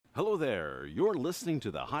Hello there. You're listening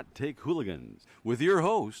to the Hot Take Hooligans with your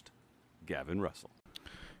host, Gavin Russell.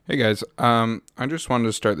 Hey guys, I just wanted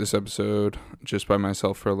to start this episode just by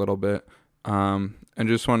myself for a little bit, and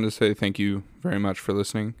just wanted to say thank you very much for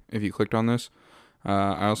listening if you clicked on this.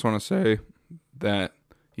 I also want to say that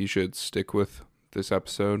you should stick with this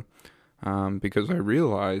episode, because I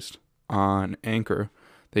realized on Anchor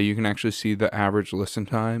that you can actually see the average listen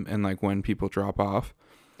time and like when people drop off.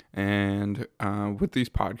 And with these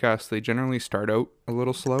podcasts, they generally start out a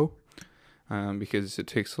little slow because it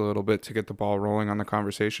takes a little bit to get the ball rolling on the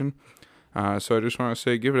conversation. So I just want to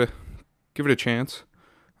say, give it a chance.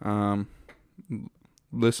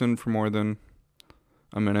 Listen for more than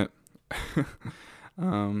a minute.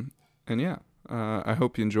 And yeah, I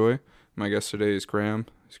hope you enjoy. My guest today is Graham.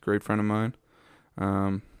 He's a great friend of mine.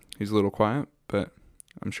 He's a little quiet, but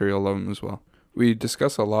I'm sure you'll love him as well. We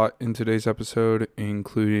discuss a lot in today's episode,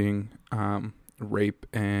 including rape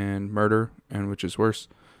and murder, and which is worse,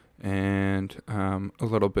 and a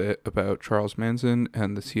little bit about Charles Manson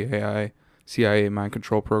and the CIA mind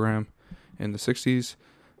control program in the 60s,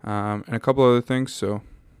 and a couple other things. So,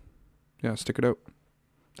 yeah, stick it out.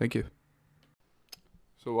 Thank you.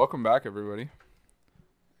 So, welcome back, everybody.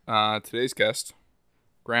 Today's guest,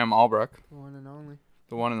 Graham Albrecht. The one and only.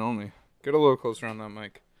 The one and only. Get a little closer on that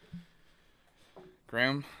mic.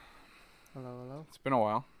 Graham. Hello. It's been a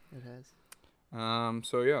while. It has.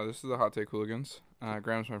 So yeah, this is the Hot Take Hooligans.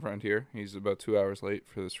 Graham's my friend here. He's about 2 hours late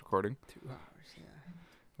for this recording. 2 hours, yeah.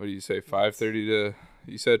 What do you say? 5:30 to.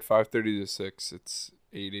 You said 5:30 to 6. It's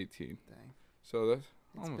 8:18. Dang. So that's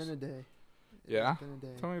It's almost. been a day. Yeah. It's been a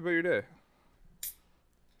day. Tell me about your day.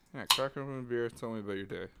 Yeah, crack open a beer. Tell me about your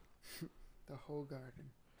day. The whole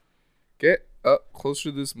garden. Get up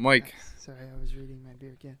closer to this mic, Yes. Sorry, I was reading my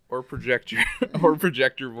beer again. or project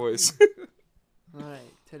your voice. All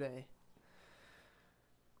right, today.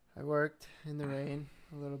 I worked in the rain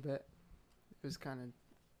a little bit. It was kind of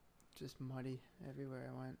just muddy everywhere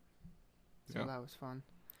I went. So Yeah. that was fun.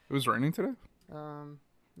 It was raining today. Not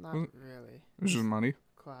Was it? really. It was just muddy.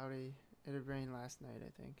 Cloudy. It had rained last night, I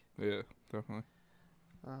think. Yeah, definitely.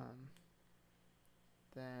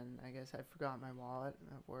 Then I guess I forgot my wallet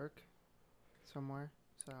at work somewhere.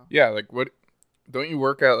 So Yeah, like what? Don't you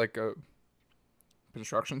work at like a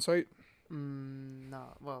construction site?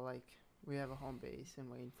 no. Well, like we have a home base in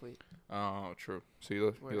Waynfleet. Oh, true. So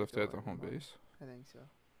you Where left I it at go the home every morning. base. I think so.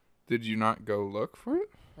 Did you not go look for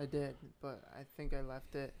it? I did, but I think I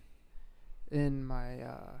left it in my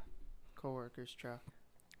coworker's truck.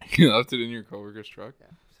 You left it in your coworker's truck? Yeah.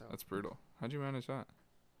 So That's brutal. How'd you manage that?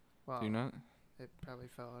 well, Do you not? it probably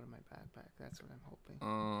fell out of my backpack. That's what I'm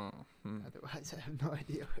hoping. Otherwise, I have no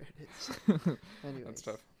idea where it is. Anyways, That's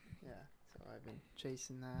tough. Yeah. So I've been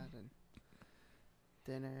chasing that and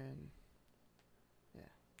dinner and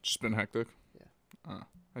Just been hectic? Yeah.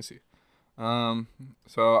 I see.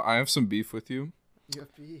 So I have some beef with you. you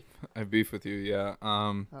have beef. I have beef with you, yeah.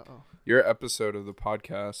 Uh-oh. Your episode of the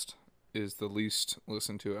podcast is the least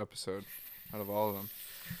listened to episode out of all of them.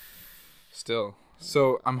 Still.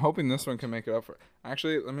 So I'm hoping this one can make it up for.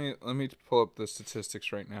 Actually, let me pull up the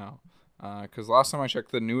statistics right now, because last time I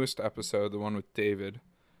checked, the newest episode, the one with David,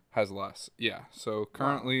 has less. Yeah. So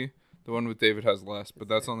currently, the one with David has less, but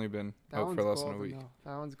that's only been out for less than a week.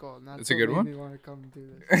 That one's golden. That's It's a good what one? made me want to come and do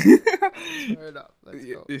this. Turn it up. Let's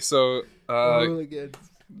go. So Hooligans.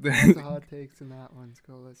 Lots of hot takes in that one. Let's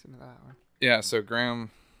go listen to that one. yeah. So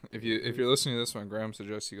Graham, if you're listening to this one, Graham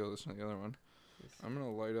suggests you go listen to the other one. I'm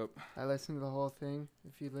gonna light up. I listened to the whole thing.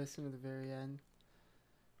 If you listen to the very end,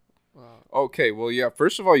 well, Okay, well, yeah.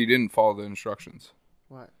 First of all, you didn't follow the instructions.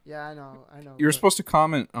 what? Yeah, I know. You were but- supposed to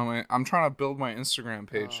comment on my. I'm trying to build my Instagram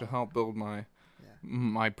page to Oh. help build my Yeah.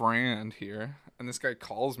 my brand here, and this guy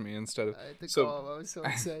calls me instead of. I had to so- call. I was so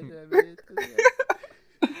excited. I made it to the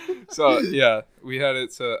end. So yeah, we had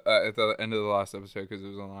it at the end of the last episode because it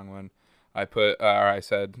was a long one. I put or I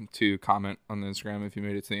said to comment on the Instagram if you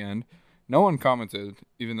made it to the end. No one commented,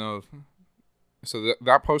 even though. So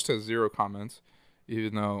that post has 0 comments,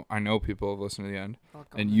 even though I know people have listened to the end, I'll and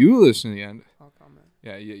comment. you listen to the end. I'll comment.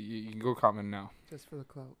 Yeah, you can go comment now, Just for the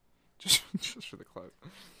clout. just for the clout.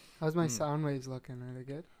 How's my sound waves looking? Are they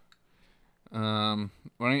good? Why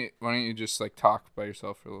don't you just like talk by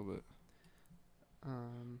yourself for a little bit?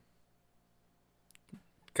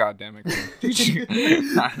 God damn it! Graham.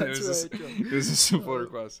 it That's was right, Joe. it was a simple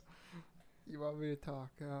request. You want me to talk?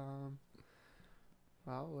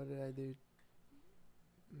 Well, what did I do?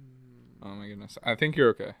 Oh my goodness, I think you're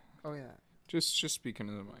okay. Oh yeah. Just speak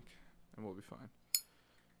into the mic, and we'll be fine.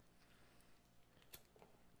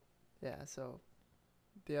 Yeah. So,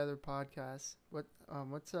 the other podcast.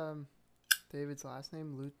 What's David's last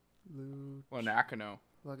name? Lanacano.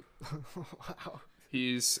 Wow.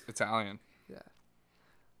 He's Italian. Yeah.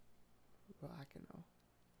 Lacano.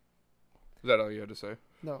 Is that all you had to say?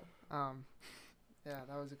 No. Yeah,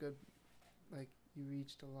 that was a good. Like, you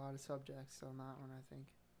reached a lot of subjects on that one, I think.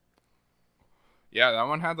 Yeah, that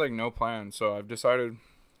one had like no plan, so I've decided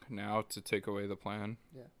now to take away the plan.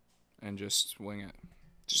 Yeah. And just wing it.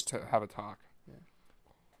 Just to have a talk. Yeah.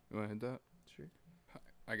 You want to hit that? Sure.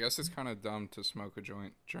 I guess it's kind of dumb to smoke a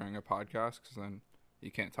joint during a podcast because then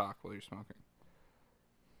you can't talk while you're smoking.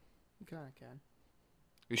 You kind of can.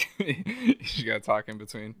 You just gotta talk in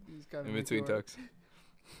between. In between talks.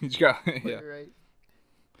 You just got yeah. Right.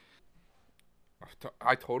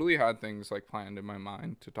 I totally had things like planned in my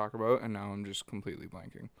mind to talk about, and now I'm just completely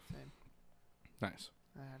blanking. Same. Nice.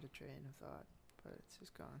 I had a train of thought, but it's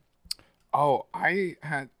just gone. Oh,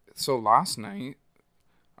 so last night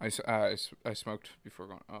I smoked before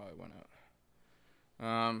going. Oh, I went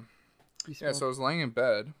out. Yeah, so I was laying in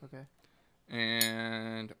bed. Okay.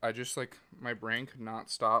 And I just like my brain could not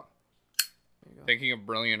stop thinking of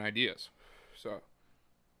brilliant ideas. So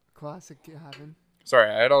classic Gavin. Sorry,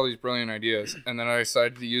 I had all these brilliant ideas, and then I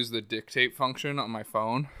decided to use the dictate function on my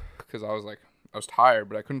phone because I was tired,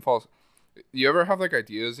 but I couldn't fall. You ever have like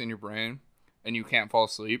ideas in your brain and you can't fall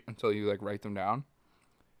asleep until you like write them down?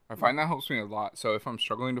 I find that helps me a lot. So if I'm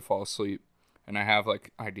struggling to fall asleep and I have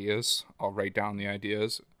like ideas, I'll write down the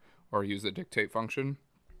ideas or use the dictate function.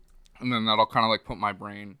 And then that'll kind of like put my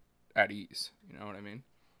brain at ease. You know what I mean?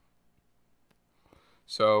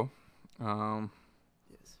 So,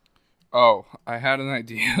 yes. Oh, I had an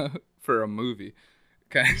idea for a movie.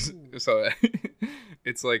 So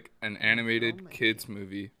it's like an animated kids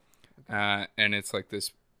movie. Okay. And it's like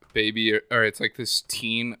this baby, or it's like this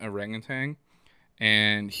teen orangutan.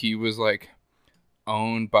 And he was like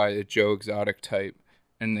owned by a Joe Exotic type.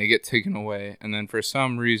 And they get taken away. And then for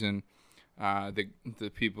some reason,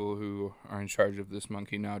 the people who are in charge of this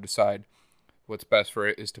monkey now decide what's best for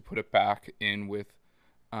it is to put it back in with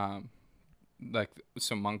like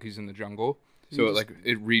some monkeys in the jungle. So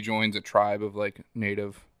it rejoins a tribe of like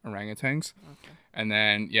native orangutans. Okay. And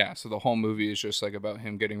then so the whole movie is just like about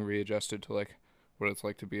him getting readjusted to like what it's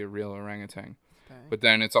like to be a real orangutan. Okay. But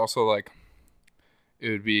then it's also like it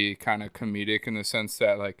would be kind of comedic in the sense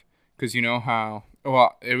that like, because you know how,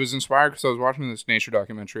 well, it was inspired because I was watching this nature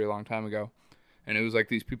documentary a long time ago, and it was like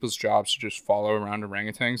these people's jobs to just follow around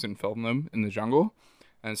orangutans and film them in the jungle.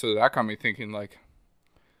 And so that got me thinking like,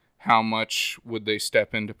 how much would they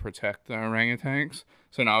step in to protect the orangutans?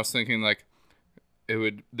 So now I was thinking like,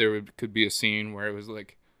 could be a scene where it was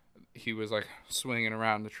like, he was like swinging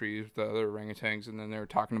around the trees with the other orangutans, and then they were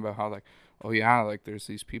talking about how like, oh yeah, like there's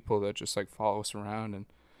these people that just like follow us around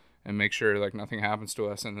and make sure like nothing happens to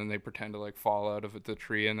us, and then they pretend to like fall out of the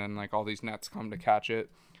tree, and then like all these nets come to catch it,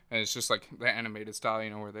 and it's just like the animated style,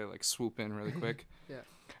 you know, where they like swoop in really quick. Yeah.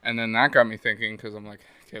 And then that got me thinking, because I'm like,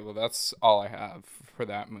 okay, well that's all I have for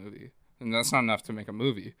that movie, and that's not enough to make a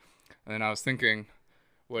movie. And then I was thinking,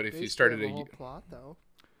 what if you started a whole plot though?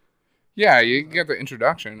 Yeah, you get the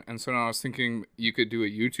introduction, and so now I was thinking you could do a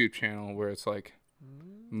YouTube channel where it's like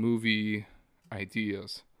movie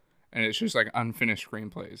ideas. And it's just like unfinished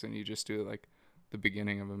screenplays, and you just do like the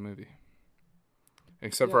beginning of a movie.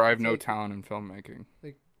 Except for I have no talent in filmmaking.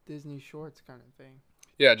 Like Disney shorts kind of thing.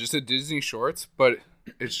 Yeah, just a Disney shorts, but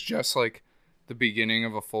it's just like the beginning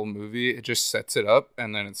of a full movie. It just sets it up,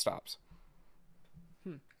 and then it stops.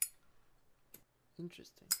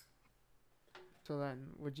 Interesting. So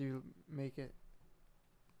then, would you make it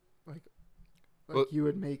like you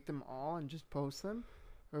would make them all and just post them?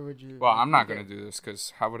 Or would you? Well, I'm not gonna do this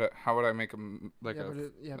because how would I make a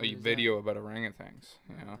video about orangutans?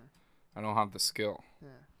 You know, I don't have the skill. Yeah.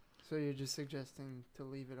 So you're just suggesting to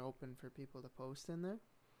leave it open for people to post in there?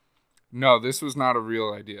 No, this was not a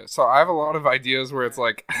real idea. So I have a lot of ideas where it's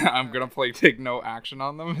like I'm gonna take no action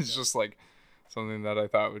on them. It's just like something that I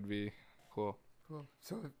thought would be cool. Cool.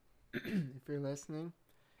 So if you're listening,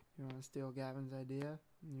 you want to steal Gavin's idea,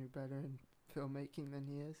 and you're better in filmmaking than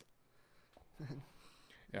he is.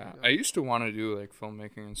 Yeah, I used to want to do like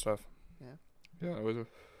filmmaking and stuff. Yeah, it was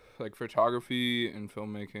like photography and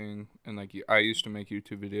filmmaking, and like I used to make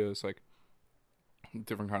YouTube videos, like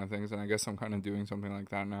different kind of things. And I guess I'm kind of doing something like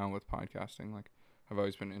that now with podcasting. Like I've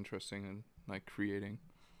always been interested in like creating.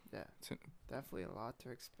 Yeah, definitely a lot to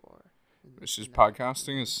explore. It's just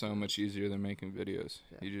podcasting is so much easier than making videos.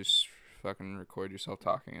 Yeah. You just fucking record yourself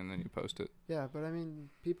talking and then you post it. Yeah, but I mean,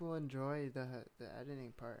 people enjoy the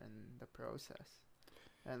editing part and the process.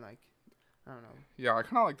 And like, I don't know. Yeah, I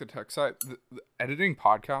kind of like the tech side. The editing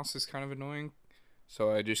podcasts is kind of annoying,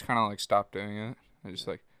 so I just kind of like stopped doing it. I just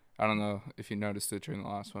like I don't know if you noticed it during the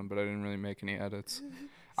last one, but I didn't really make any edits. So,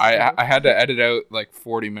 I had to edit out like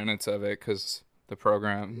 40 minutes of it because the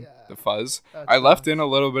program, Yeah, the fuzz. that I left in sucks. a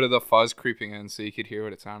little bit of the fuzz creeping in so you could hear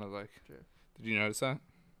what it sounded like. True. Did you notice that?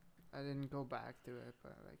 I didn't go back to it,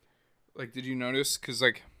 but Like, did you notice? Because,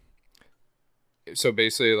 like, so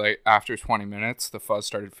basically, like, after 20 minutes, the fuzz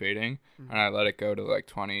started fading, and I let it go to, like,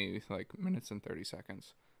 20, like, minutes and 30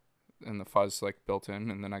 seconds. And the fuzz, like, built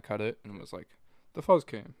in, and then I cut it, and it was like, the fuzz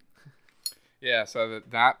came. Yeah, so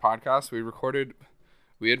that podcast, we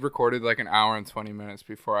had recorded, like, an hour and 20 minutes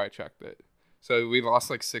before I checked it. So we lost,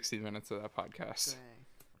 like, 60 minutes of that podcast. dang.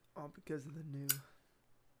 All because of the new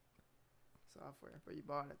software. But you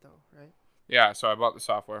bought it though, right? Yeah, so I bought the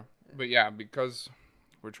software. Yeah. But yeah, because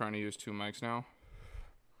we're trying to use 2 mics now.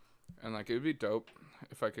 And like it would be dope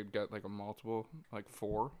if I could get like a multiple, like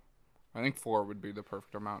 4. I think 4 would be the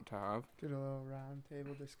perfect amount to have. Get a little round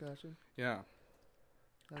table discussion. Yeah.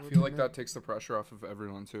 That I would feel be like nice. that takes the pressure off of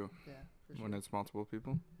everyone too Yeah, for when sure. it's multiple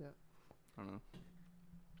people. Yeah. I don't know.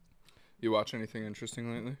 You watch anything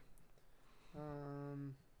interesting lately?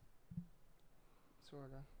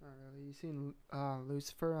 Sorta. Not really. You seen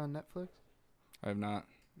Lucifer on Netflix? I have not.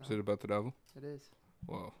 No. Is it about the devil? It is.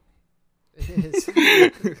 Whoa. It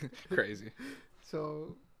is. Crazy.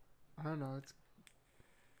 So, I don't know.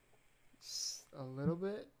 It's a little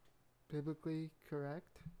bit biblically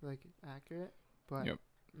correct, like accurate, but Yep.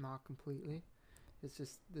 not completely. It's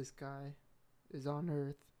just this guy is on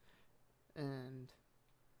Earth and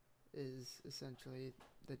is essentially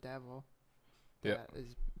the devil that Yep.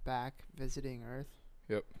 is back visiting Earth.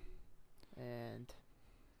 Yep. And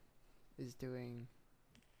is doing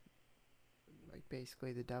like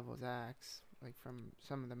basically the devil's acts, like from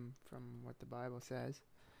some of them from what the Bible says.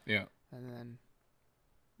 Yeah. And then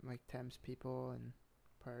like tempts people and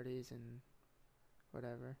parties and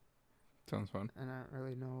whatever. Sounds fun. And I don't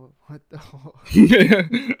really know what the whole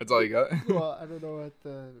That's all you got? well, I don't know what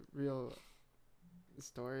the real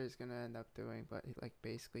story is gonna end up doing, but like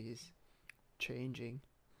basically he's changing,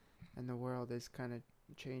 and the world is kind of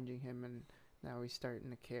changing him, and now he's starting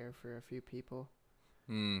to care for a few people.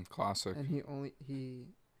 Classic. And he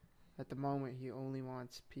at the moment he only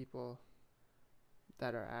wants people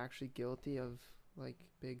that are actually guilty of like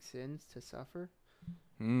big sins to suffer.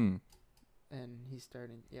 And he's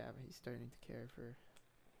starting to care for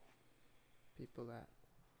people that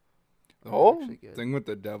The are whole actually good. thing with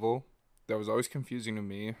the devil that was always confusing to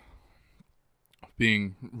me,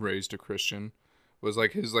 being raised a Christian, was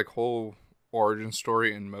like his like whole origin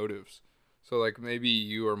story and motives. So like maybe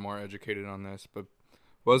you are more educated on this, but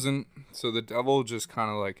so the devil just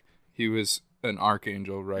kind of like, he was an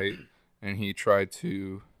archangel, right? And he tried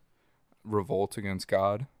to revolt against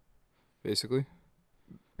God, basically.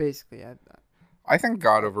 Basically, I think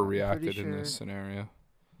God I'm pretty overreacted in this sure- scenario.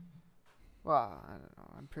 well, I don't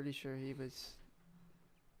know. I'm pretty sure he was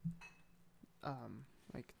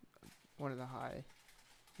like one of the high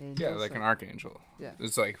angels. Yeah, like an archangel. Yeah.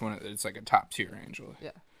 It's like it's like a top tier angel.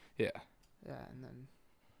 Yeah. Yeah. Yeah, and then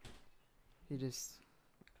he just,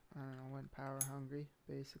 I don't know, went power hungry,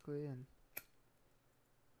 basically, and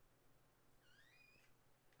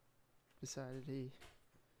decided he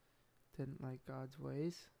didn't like God's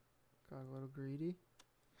ways, got a little greedy.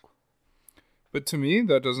 But to me,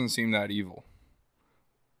 that doesn't seem that evil.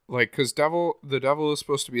 Like, because the devil is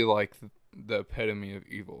supposed to be like the epitome of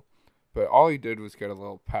evil. But all he did was get a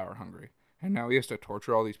little power hungry. And now he has to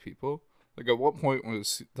torture all these people. Like, at what point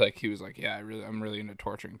was, like, he was like, yeah, I'm really into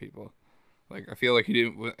torturing people. Like, I feel like he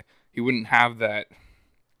wouldn't have that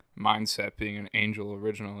mindset being an angel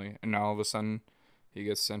originally. And now all of a sudden, he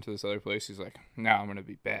gets sent to this other place. He's like, now I'm going to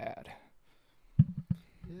be bad.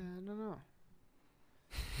 Yeah, I don't know.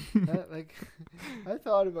 Like, I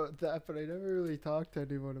thought about that, but I never really talked to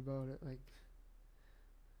anyone about it. Like,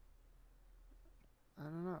 I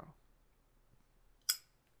don't know.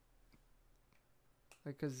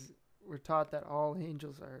 Like, 'cause we're taught that all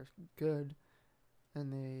angels are good,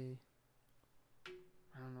 and they,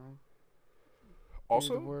 I don't know, do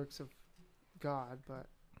Also, the works of God. But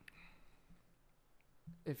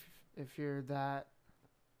if you're that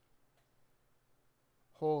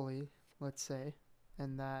holy, let's say,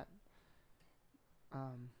 and that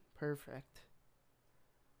perfect,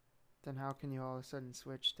 then how can you all of a sudden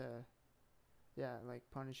switch to, yeah, like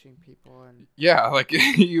punishing people and yeah, like,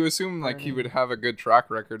 you assume, like, he Burning. would have a good track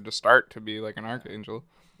record to start to be, like, an archangel.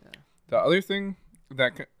 yeah, The other thing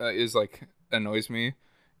that is like annoys me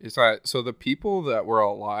is that, so the people that were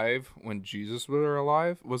alive when Jesus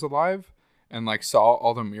was alive and like saw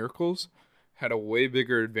all the miracles had a way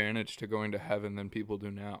bigger advantage to going to heaven than people do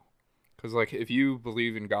now. Because like if you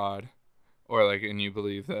believe in God or like, and you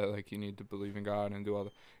believe that like you need to believe in God and do all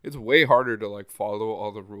the, it's way harder to like follow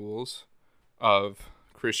all the rules of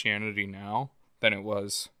Christianity now than it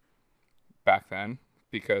was back then,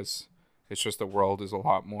 because it's just the world is a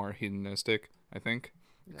lot more hedonistic, I think.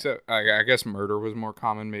 Yeah. Except I guess murder was more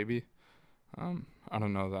common, maybe. I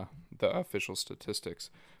don't know the official statistics,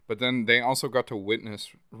 but then they also got to witness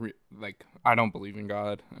like, I don't believe in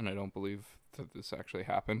God and I don't believe that this actually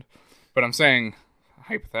happened, but I'm saying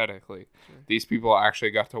hypothetically, Sure. these people actually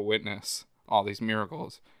got to witness all these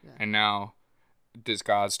miracles. Yeah. And now, does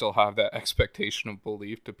God still have that expectation of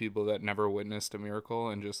belief to people that never witnessed a miracle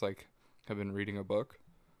and just like have been reading a book?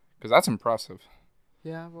 Because that's impressive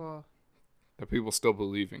Yeah, well, that people still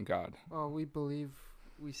believe in God. we believe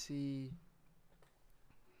we see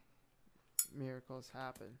miracles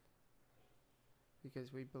happen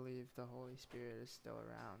because we believe the Holy Spirit is still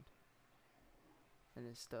around and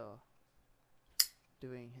is still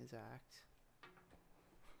doing his acts.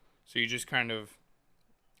 So you just kind of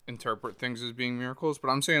interpret things as being miracles, but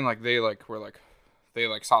I'm saying like they like were like they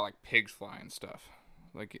like saw like pigs fly and stuff.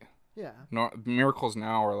 Like, Yeah. no, miracles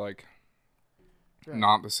now are like Right.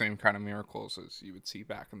 not the same kind of miracles as you would see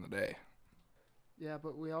back in the day. Yeah,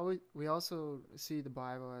 but we also see the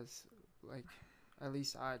Bible as, like, at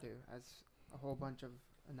least I do, as a whole bunch of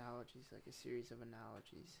analogies, like a series of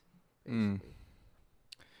analogies, basically.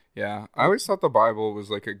 Yeah, I always thought the Bible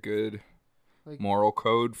was like a good Like, moral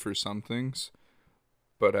code for some things,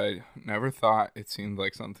 but I never thought it seemed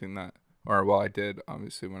like something that, or well, I did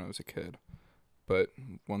obviously when I was a kid, but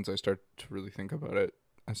once I start to really think about it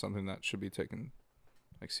as something that should be taken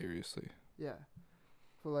like seriously. yeah.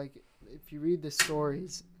 But like, if you read the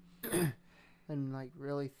stories and like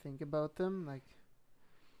really think about them, like,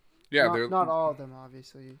 Yeah, not all of them,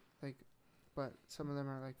 obviously, like, but some of them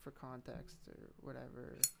are like for context or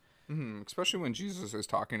whatever. Especially when Jesus is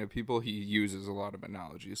talking to people, he uses a lot of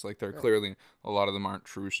analogies. Like, they're Right. clearly, a lot of them aren't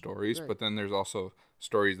true stories, Right. but then there's also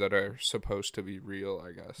stories that are supposed to be real,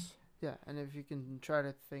 I guess. Yeah, and if you can try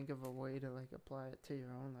to think of a way to like apply it to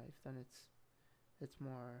your own life, then it's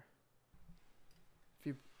more. If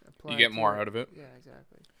you apply, You get it to more your- out of it. Yeah,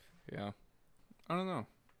 exactly. Yeah. I don't know.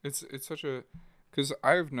 It's such a, because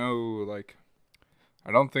I have no, like,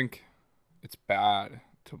 I don't think it's bad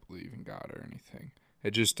to believe in God or anything.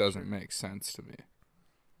 It just doesn't make sense to me.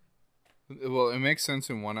 Well, it makes sense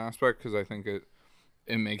in one aspect because I think it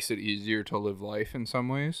makes it easier to live life in some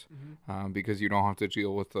ways, Mm-hmm. because you don't have to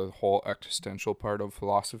deal with the whole existential part of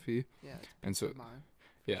philosophy. Yeah, it's And peace so, of mind,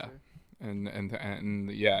 for yeah. sure.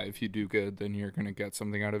 And yeah, if you do good, then you're gonna get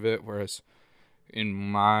something out of it. Whereas in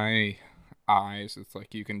my eyes, it's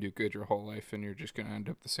like you can do good your whole life and you're just gonna end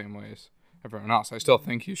up the same way as everyone else. I still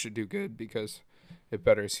think you should do good because it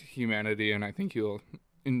betters humanity, and I think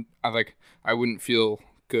I wouldn't feel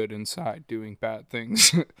good inside doing bad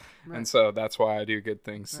things. Right. And so that's why I do good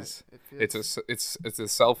things. Right. It's a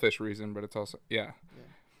selfish reason, but it's also yeah.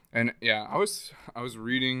 And yeah, I was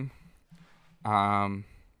reading how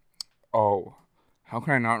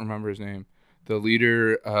can I not remember his name? The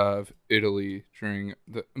leader of Italy during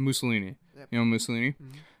the Mussolini. Yep. You know Mussolini?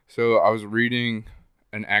 Mhm. So I was reading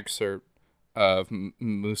an excerpt of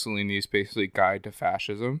Mussolini's basically guide to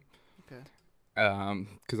fascism. Okay.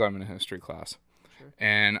 Because I'm in a history class. Sure.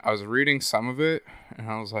 And I was reading some of it, and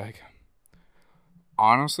I was like,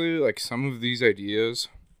 honestly, like some of these ideas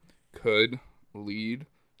could lead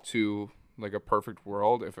to like a perfect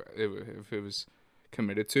world if it was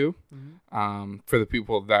committed to, Mm-hmm. for the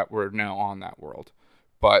people that were now on that world.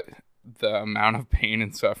 But the amount of pain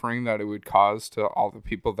and suffering that it would cause to all the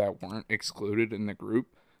people that weren't excluded in the group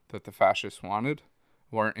that the fascists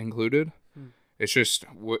weren't included, it's just,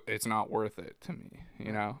 it's not worth it to me,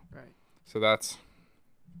 you know? Right. So that's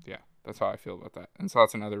how I feel about that. And so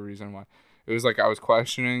that's another reason why it was like I was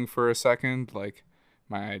questioning for a second, like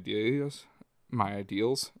my ideals,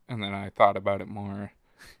 and then I thought about it more,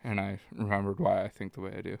 and I remembered why I think the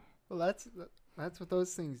way I do. Well, that's what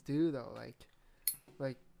those things do, though. Like.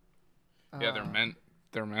 Yeah,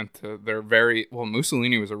 they're very well.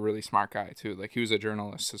 Mussolini was a really smart guy too. Like, he was a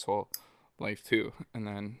journalist his whole life too, and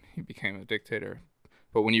then he became a dictator.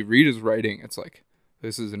 But when you read his writing, it's like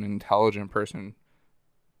this is an intelligent person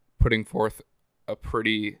putting forth a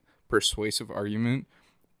pretty persuasive argument,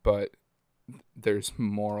 but there's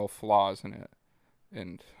moral flaws in it.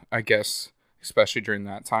 And I guess especially during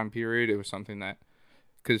that time period, it was something that,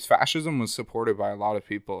 because fascism was supported by a lot of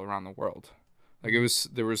people around the world. Like, it was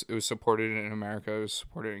supported in America, it was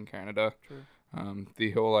supported in Canada. True.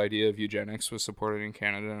 The whole idea of eugenics was supported in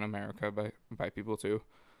Canada and America by people too.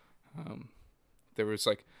 There was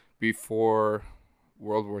like, before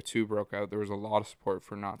World War II broke out, there was a lot of support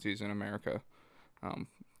for Nazis in America.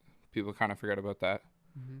 People kind of forget about that.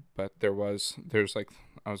 Mm-hmm. But there's like,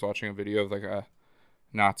 I was watching a video of like a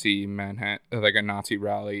Nazi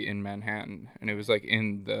rally in Manhattan, and it was like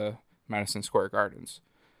in the Madison Square Gardens.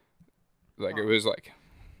 Like it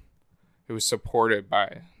was supported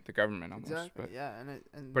by the government almost. Exactly. But, yeah,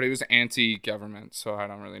 but it was anti-government, so I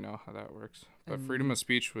don't really know how that works. But And- freedom of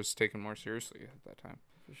speech was taken more seriously at that time.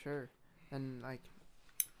 for sure. And like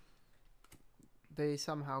they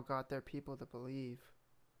somehow got their people to believe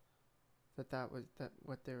that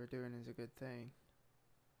what they were doing is a good thing.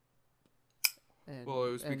 And, Well,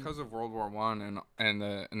 it was and- because of World War One and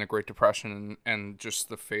the Great Depression and just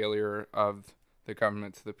the failure of the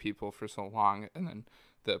government to the people for so long, and then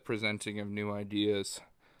the presenting of new ideas.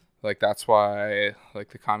 Like that's why like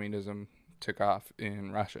the communism took off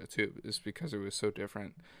in Russia too, is because it was so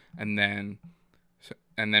different. And then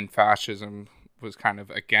fascism was kind of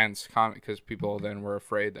against because people then were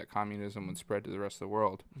afraid that communism would spread to the rest of the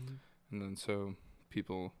world. Mhm. And then so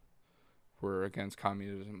people were against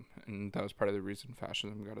communism, and that was part of the reason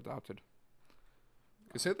fascism got adopted.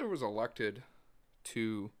 Because Hitler was elected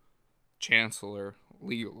to chancellor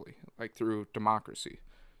legally, like through democracy.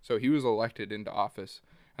 So he was elected into office,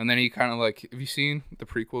 and then he kind of like, have you seen the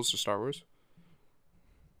prequels to Star Wars?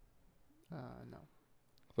 No,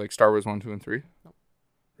 Like Star Wars 1, 2, and 3? Nope.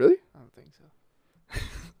 Really? I don't think so.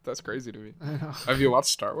 That's crazy to me. I know. Have you watched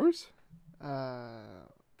Star Wars?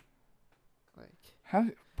 Like How,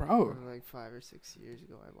 bro? like 5 or 6 years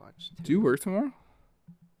ago, I watched. Do you work tomorrow?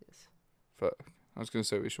 Yes. Fuck. I was gonna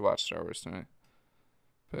say we should watch Star Wars tonight,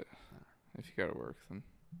 but if you gotta work, then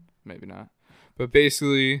maybe not. But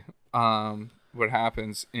basically, what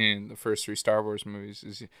happens in the first 3 Star Wars movies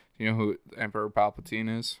is, you know who Emperor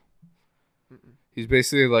Palpatine is? Mm-mm. He's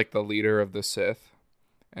basically like the leader of the Sith,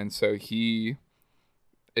 and so he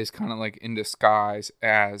is kind of like in disguise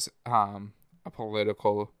as a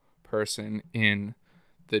political person in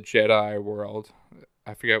the Jedi world.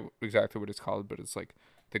 I forget exactly what it's called, but it's like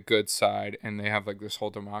the good side, and they have like this whole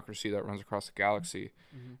democracy that runs across the galaxy.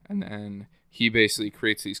 Mm-hmm. And then he basically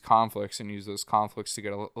creates these conflicts and uses those conflicts to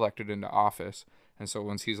get elected into office. And so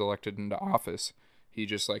once he's elected into office, he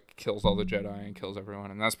just like kills all the Jedi and kills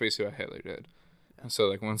everyone. And that's basically what Hitler did. Yeah. And so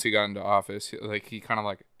like once he got into office, he kind of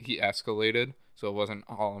like he escalated. So it wasn't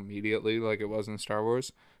all immediately like it was in Star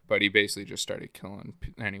Wars, but he basically just started killing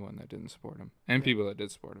anyone that didn't support him and people that did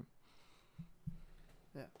support him.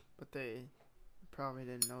 Yeah, but they probably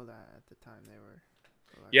didn't know that at the time they were.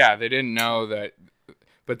 elected. Yeah, they didn't know that,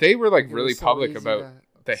 but they were like It really was so public easy about to-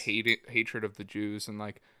 the hatred of the Jews and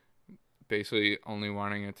like basically only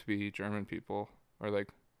wanting it to be German people or like,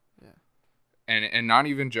 Yeah. and not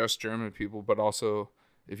even just German people, but also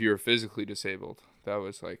if you were physically disabled, that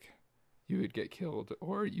was like you would get killed,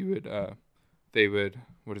 or you would they would,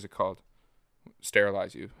 what is it called,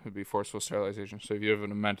 sterilize you. It would be forceful sterilization. So if you have a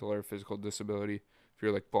mental or physical disability, if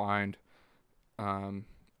you're like blind, well,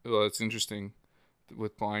 it's interesting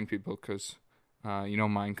with blind people because you know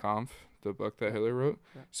Mein Kampf, the book that Hitler wrote.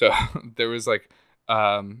 Yeah. So there was like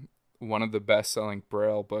one of the best-selling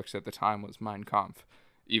Braille books at the time was Mein Kampf,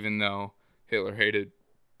 even though Hitler hated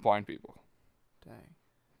blind people. Dang.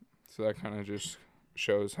 So that kind of just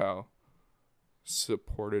shows how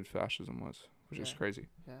supported fascism was, which is Yeah. crazy.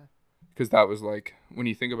 Yeah. Because that was like, when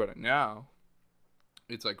you think about it now,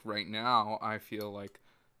 it's like right now I feel like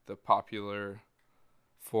the popular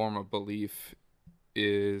form of belief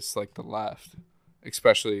is like the left,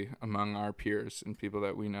 especially among our peers and people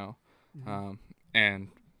that we know. Mm-hmm. And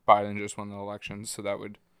Biden just won the election, so that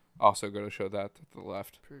would also go to show that the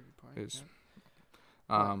left Prove your point. is,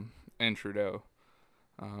 yeah. and Trudeau.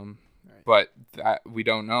 Right. But that we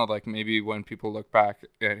don't know. Like maybe when people look back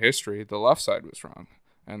at history, the left side was wrong,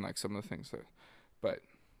 and like some of the things that, but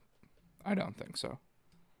I don't think so.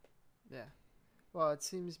 Yeah. Well, it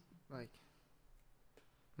seems like,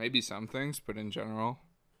 Maybe some things, but in general,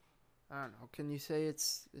 I don't know. Can you say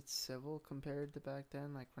it's civil compared to back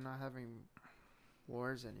then? Like we're not having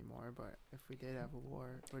wars anymore, but if we did have a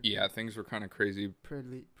war, it would yeah, be things were kind of crazy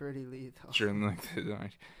pretty lethal. during like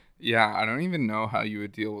yeah, I don't even know how you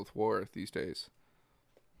would deal with war these days.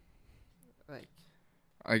 Like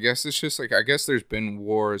I guess it's just like, I guess there's been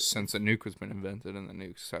wars since a nuke has been invented and the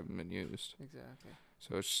nukes haven't been used. exactly.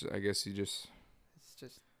 So it's just, I guess you just, It's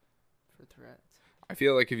just for threats. I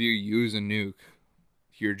feel like if you use a nuke,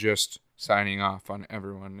 you're just signing off on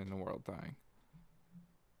everyone in the world dying.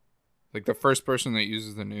 Like the first person that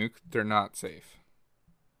uses the nuke, they're not safe.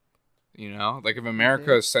 You know? Like if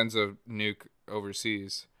America think? sends a nuke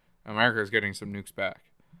overseas, America's getting some nukes back.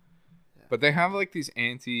 Yeah. But they have like these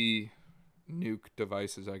anti-nuclear nuke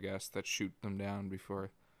devices, I guess, that shoot them down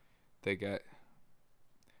before they get,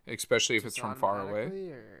 especially if it's from far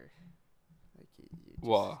away. Or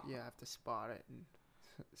like you have to spot it. And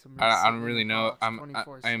I don't really know.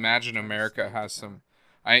 I imagine America has some.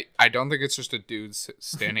 I don't think it's just a dude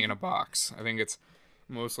standing in a box. I think it's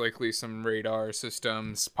most likely some radar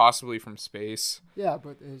systems, possibly from space. Yeah,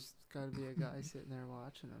 but there's got to be a guy sitting there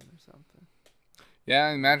watching them or something. Yeah,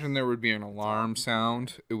 I imagine there would be an alarm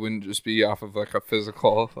sound. It wouldn't just be off of like a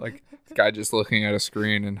physical, like the guy just looking at a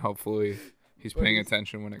screen, and hopefully he's paying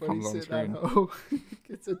attention when it comes on screen.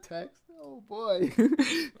 Gets a text. Oh boy!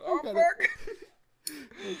 Oh fuck!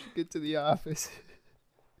 I should get to the office.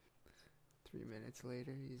 3 minutes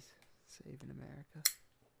later, he's saving America.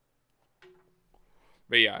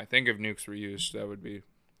 But yeah, I think if nukes were used, that would be.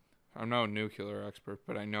 I'm no nuclear expert,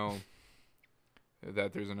 but I know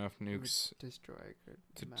that there's enough nukes destroy a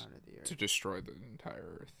good amount of the Earth. To destroy the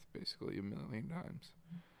entire Earth, basically 1 million times.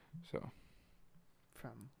 So.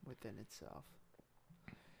 From within itself.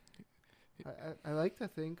 I like to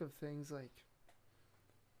think of things like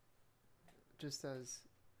just as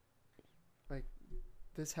like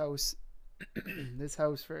this house this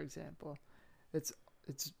house, for example, it's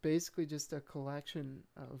basically just a collection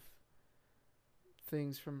of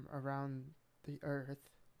things from around the earth,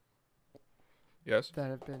 yes, that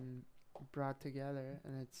have been brought together,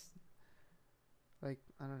 and it's like,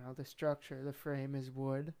 I don't know, the structure, the frame is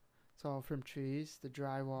wood, it's all from trees, the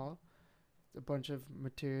drywall, a bunch of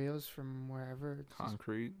materials from wherever. It's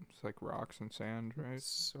concrete. It's like rocks and sand, right?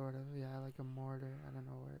 Sort of, yeah, like a mortar. I don't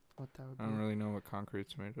know what that would be. I don't really know what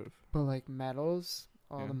concrete's made of. But like metals,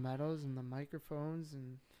 all the metals and the microphones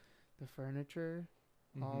and the furniture,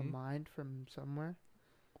 all mined from somewhere.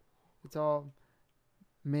 It's all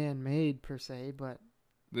man-made per se, but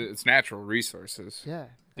it's natural resources. Yeah.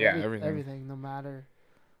 Everything. Everything, no matter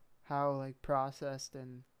how like processed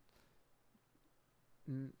and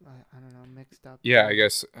I don't know, mixed up. Yeah, I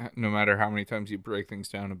guess no matter how many times you break things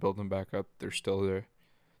down and build them back up, they're still their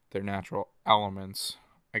natural elements.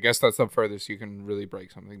 I guess that's the furthest you can really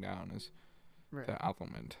break something down is the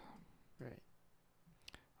element. Right.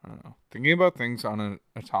 I don't know. Thinking about things on an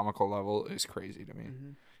atomical level is crazy to me.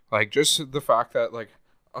 Like, just the fact that, like,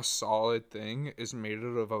 a solid thing is made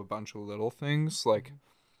out of a bunch of little things, like,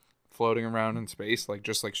 floating around in space, like,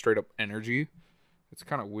 just, like, straight up energy. It's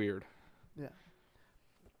kind of weird. Yeah.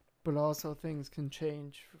 But also things can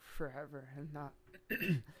change forever and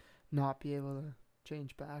not be able to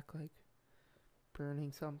change back, like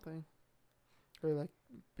burning something. Or like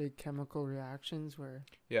big chemical reactions where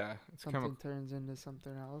something turns into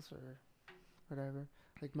something else or whatever.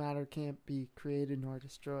 Like matter can't be created nor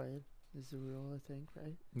destroyed is the rule, I think,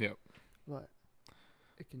 right? Yep. But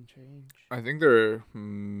it can change. I think there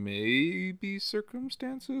may be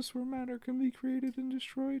circumstances where matter can be created and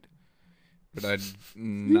destroyed. But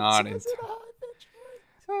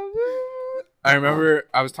I remember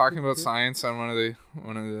I was talking about science on one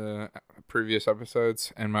of the previous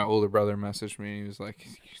episodes, and my older brother messaged me. He was like,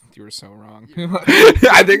 "You were so wrong."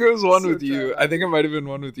 I think it was one with you. I think it might have been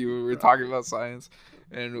one with you. We were talking about science,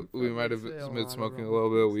 and we might have been smoking a little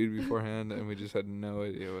bit of weed beforehand, and we just had no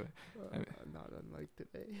idea what. Not unlike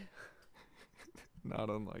today. Not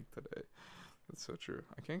unlike today. That's so true.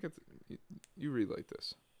 I can't get you relight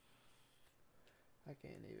this. I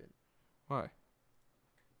can't even. Why?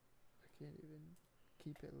 I can't even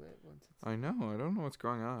keep it lit once it's. I know. I don't know what's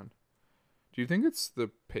going on. Do you think it's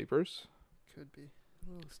the papers? Could be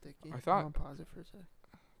a little sticky. I thought. I'll pause it for a sec.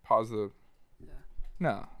 Pause the. Yeah.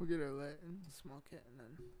 No. We'll get it lit and smoke it, and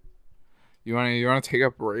then. You wanna take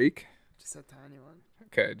a break? Just a tiny one.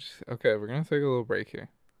 Okay. Okay. We're gonna take a little break here.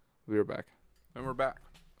 We'll be back. And we're back.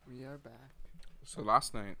 We are back. So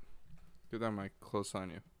last night, get that mic close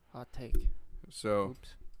on you. Hot take. So,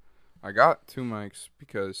 Oops. I got 2 mics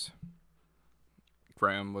because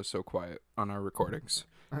Graham was so quiet on our recordings.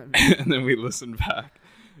 And then we listened back.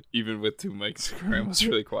 Even with 2 mics, Graham was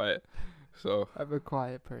really quiet. So I'm a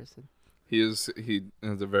quiet person. He has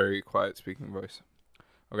a very quiet speaking voice.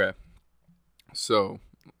 Okay. So,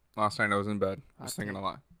 last night I was in bed. I was thinking a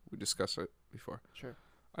lot. We discussed it before. Sure.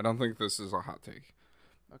 I don't think this is a hot take.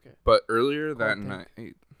 Okay. But earlier that night...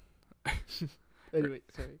 Anyway,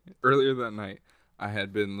 sorry. Earlier that night, I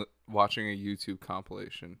had been watching a YouTube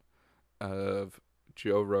compilation of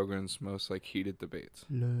Joe Rogan's most heated debates.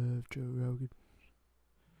 Love Joe Rogan.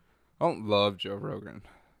 I don't love Joe Rogan.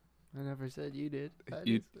 I never said you did.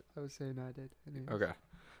 I was saying I did. Anyways. Okay.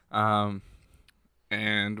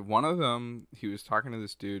 And one of them, he was talking to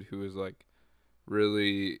this dude who was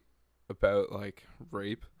really about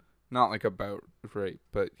rape. Not about rape,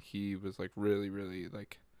 but he was really, really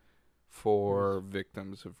for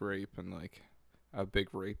victims of rape and like a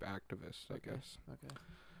big rape activist, I guess. Okay.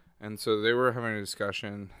 And so they were having a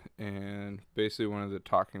discussion, and basically one of the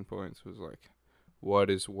talking points was like, what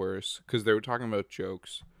is worse? Because they were talking about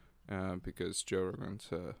jokes, because Joe Rogan's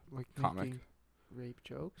a Like comic. making rape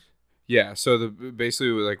jokes? Yeah, so basically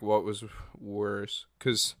like what was worse?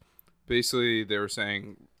 Because basically they were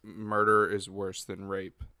saying murder is worse than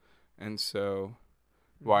rape, and so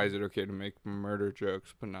why is it okay to make murder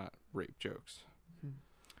jokes but not rape jokes?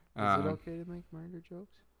 Is it okay to make murder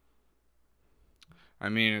jokes? I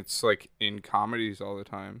mean, it's like in comedies all the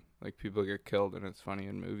time. Like people get killed and it's funny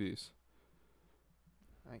in movies.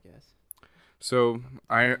 I guess. So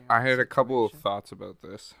I Depending on the had a couple of situation. thoughts about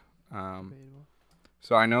this. Debatable.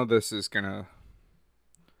 So I know this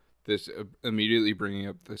immediately bringing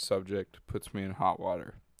up this subject puts me in hot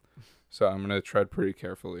water. So I'm gonna tread pretty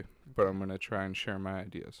carefully, but I'm gonna try and share my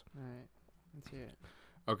ideas. All right. Let's hear it.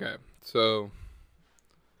 Okay, so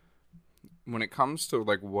when it comes to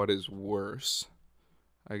like what is worse,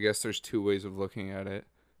 I guess there's two ways of looking at it.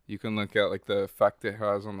 You can look at like the effect it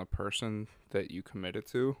has on the person that you commit it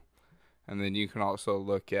to, and then you can also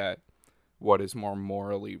look at what is more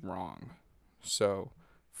morally wrong. So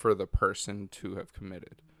for the person to have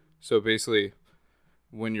committed. So basically,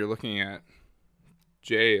 when you're looking at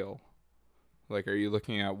jail, like are you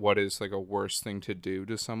looking at what is like a worse thing to do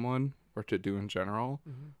to someone or to do in general,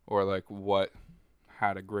 or like what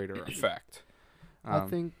had a greater effect? I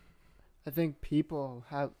think people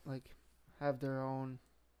have their own,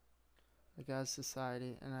 like, as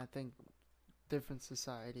society, and I think different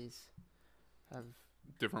societies have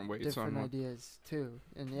different weights different on ideas too.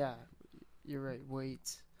 And yeah, you're right,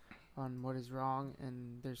 weights on what is wrong,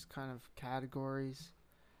 and there's kind of categories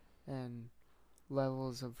and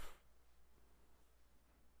levels of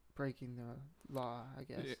breaking the law, I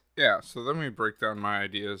guess. Yeah, so let me break down my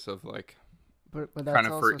ideas of like But that's kind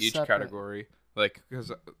of for also each separate. category. Like,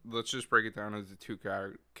 because let's just break it down into two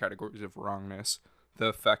categories of wrongness: the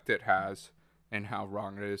effect it has and how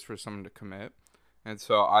wrong it is for someone to commit. And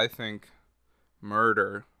so I think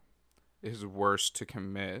murder is worse to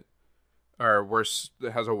commit, or worse,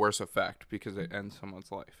 it has a worse effect because it ends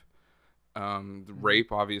someone's life. The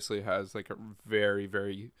rape obviously has like a very,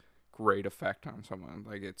 very great effect on someone.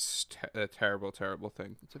 Like it's a terrible, terrible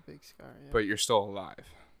thing. It's a big scar, yeah. But you're still alive.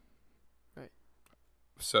 Right.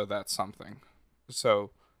 So that's something.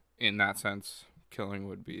 So in that sense, killing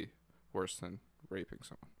would be worse than raping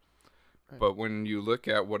someone. Right. But when you look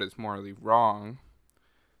at what is morally wrong,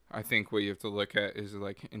 I think what you have to look at is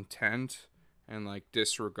like intent and like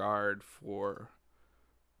disregard for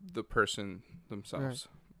the person themselves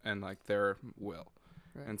and like their will.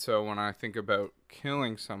 Right. And so when I think about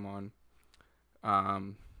killing someone,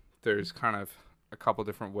 there's kind of a couple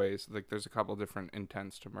different ways. Like there's a couple different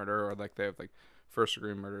intents to murder, or like they have like first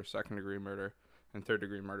degree murder, second degree murder, and third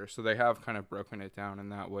degree murder. So they have kind of broken it down in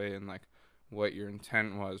that way, and like what your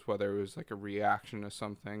intent was, whether it was like a reaction to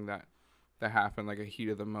something that happened, like a heat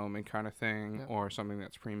of the moment kind of thing, or something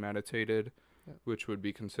that's premeditated, which would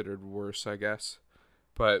be considered worse, I guess.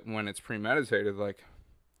 But when it's premeditated, like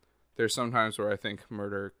there's sometimes where I think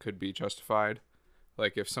murder could be justified.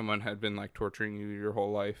 Like if someone had been like torturing you your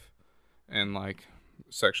whole life and like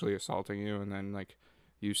sexually assaulting you, and then like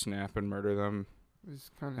you snap and murder them. It's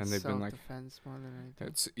kind of and they've been like self-defense more than anything.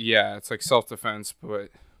 It's like self-defense, but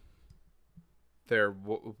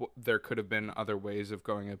there could have been other ways of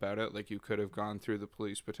going about it. Like you could have gone through the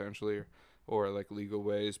police potentially, or like legal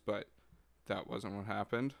ways, but that wasn't what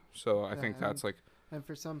happened. So I think that's like. And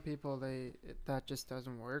for some people, that just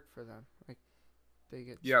doesn't work for them. Like they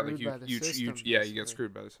get screwed by the system. You get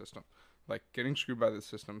screwed by the system. Like getting screwed by the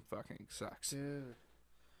system fucking sucks. Dude,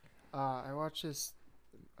 I watched this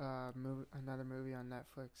another movie on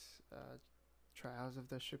Netflix, Trials of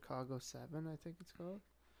the Chicago 7, I think it's called.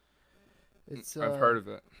 It's I've heard of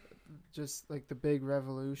it. Just like the big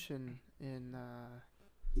revolution in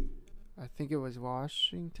I think it was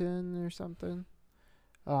Washington or something.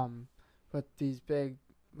 But these big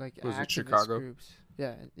like was activist it Chicago? groups.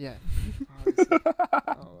 Yeah.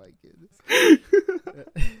 Oh my goodness.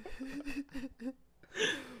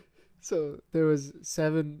 So there was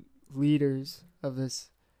 7 leaders of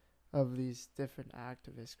these different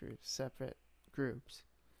activist groups, separate groups,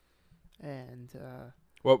 and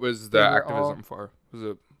what was the activism for? Was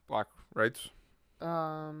it black rights?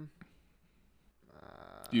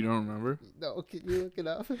 You don't remember? No, can you look it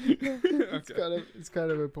up? Okay. It's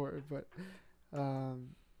kind of important, but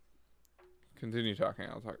continue talking.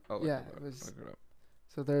 I'll talk. I'll look it up.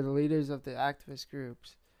 So they're the leaders of the activist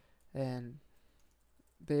groups, and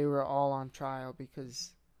they were all on trial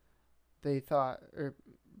because they thought, or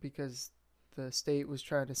because the state was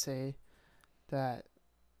trying to say that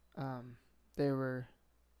they were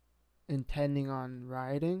intending on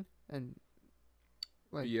rioting and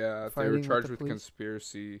like Yeah, they were fighting with charged the with police.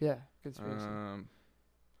 conspiracy. Yeah, conspiracy.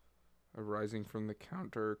 Arising from the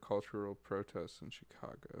counter-cultural protests in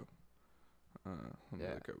Chicago. Let me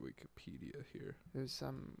Yeah. look at Wikipedia here. It was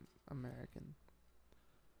some American.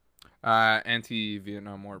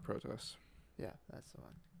 Anti-Vietnam War protests. Yeah, that's the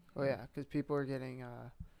one. Oh yeah, because people were getting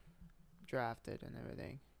drafted and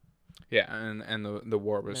everything. Yeah, and the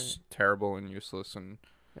war was terrible and useless and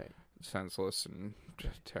Right. senseless and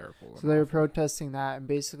just terrible. So they were protesting that, and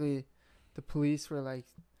basically, the police were like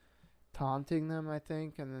taunting them, I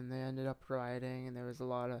think, and then they ended up rioting, and there was a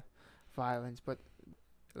lot of violence. But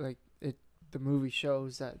like the movie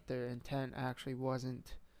shows that their intent actually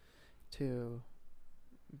wasn't to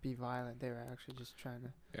be violent. They were actually just trying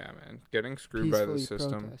to Yeah, man. Getting screwed by the peacefully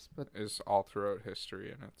system protest. But is all throughout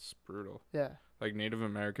history, and it's brutal. yeah, Like Native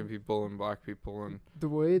American people and black people and the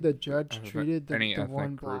way the judge ethnic- treated the any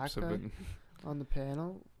one ethnic black groups have guy been. on the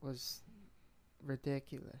panel was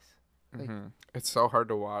ridiculous. Like, It's so hard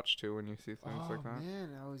to watch too when you see things oh like that.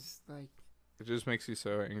 man, I was like, It just makes you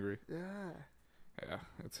so angry. yeah. Yeah,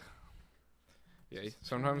 it's. Yeah, Just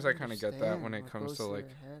sometimes trying I to kind of get that when understand it what comes goes to through like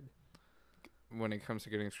their head. when it comes to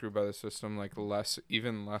getting screwed by the system, like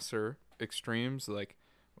even lesser extremes, like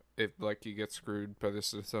if like you get screwed by the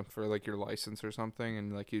system for like your license or something,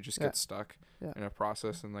 and like you just Yeah. get stuck Yeah. in a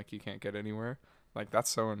process and like you can't get anywhere. Like that's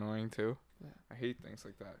so annoying too. Yeah. I hate things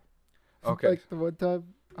like that. Okay. Like the one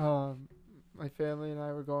time, my family and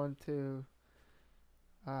I were going to,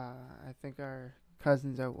 I think our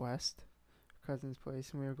cousin's out west, cousin's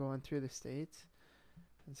place, and we were going through the states,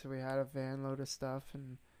 and so we had a van load of stuff,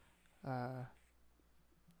 and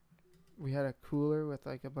we had a cooler with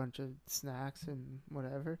like a bunch of snacks and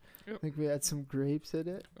whatever. Yep. I think we had some grapes in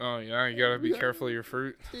it. Oh yeah, you gotta be careful of your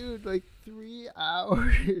fruit. Dude, like 3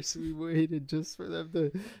 hours we waited just for them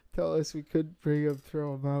to tell us we couldn't bring them,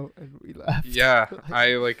 throw them out, and we left. Yeah,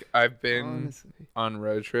 I've been Honestly. on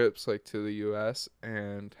road trips like to the U.S.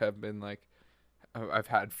 and have been like I've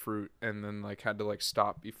had fruit and then like had to like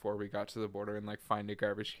stop before we got to the border and like find a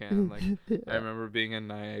garbage can. Like Yeah. I remember being in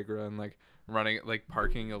Niagara and like running like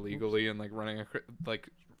parking illegally and like running like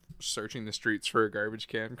searching the streets for a garbage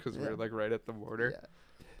can because we Yeah. we're like right at the border.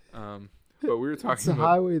 Yeah. But we were It's talking the about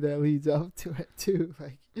highway that leads up to it too.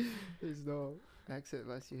 Like, there's no exit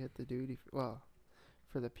unless you hit the duty. Well,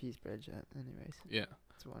 for the Peace Bridge, anyways, yeah.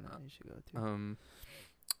 it's one that you should go to.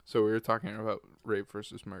 So we were talking about rape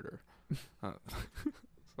versus murder.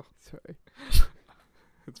 Sorry.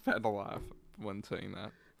 It's bad to laugh when saying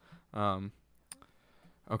that.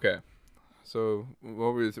 Okay. So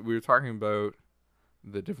what we were talking about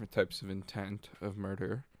the different types of intent of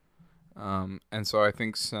murder. And so I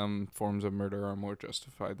think some forms of murder are more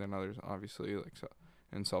justified than others, obviously, like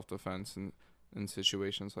in self-defense and in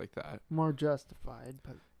situations like that. More justified,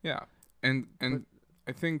 but Yeah. And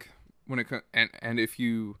I think when it and if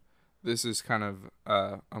you, this is kind of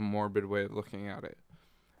a morbid way of looking at it,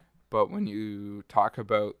 but when you talk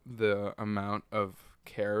about the amount of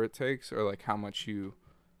care it takes, or like how much you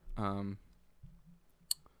I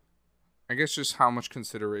guess just how much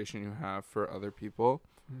consideration you have for other people,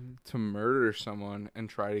 to murder someone and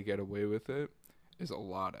try to get away with it is a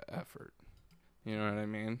lot of effort. You know what I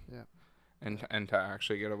mean? Yeah. And to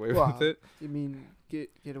actually get away Well, with it, you mean get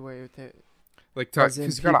away with it? like as because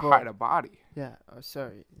in you gotta people- hide a body. Yeah. Oh,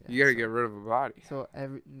 sorry. Yeah, You gotta so- get rid of a body. So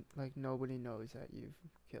like nobody knows that you've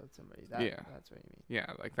killed somebody. Yeah. That's what you mean. Yeah,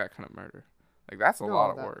 like that kind of murder. Like that's a No, lot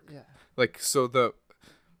of that- work. Yeah. Like so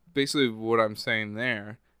basically what I'm saying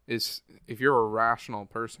there is if you're a rational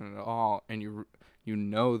person at all and you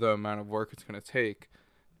know the amount of work it's going to take,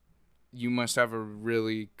 you must have a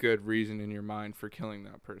really good reason in your mind for killing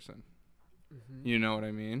that person. Mm-hmm. You know what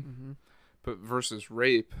I mean? Mm-hmm. But versus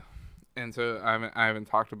rape, and so I haven't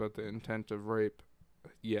talked about the intent of rape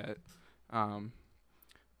yet.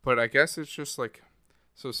 But I guess it's just like,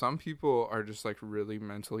 so some people are just like really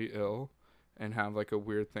mentally ill and have like a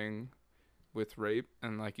weird thing with rape,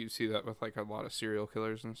 and like you see that with like a lot of serial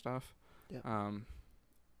killers and stuff. Yeah.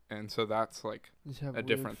 And so that's like Just have a weird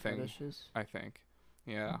different thing. fetishes. I think.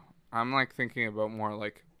 Yeah. I'm like thinking about more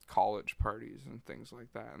like college parties and things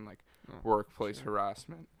like that, and like workplace sure.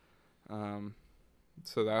 harassment.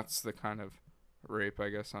 So that's the kind of rape I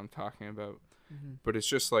guess I'm talking about. Mm-hmm. But it's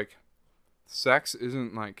just like sex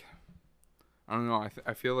isn't like, I don't know,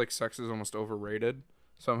 I feel like sex is almost overrated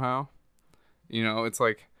somehow. You know, it's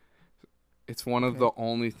like it's one of the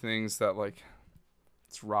only things that like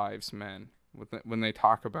drives men. When they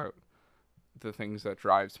talk about the things that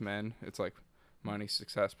drives men, it's like money,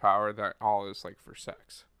 success, power, that all is like for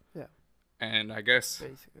sex. Yeah. And I guess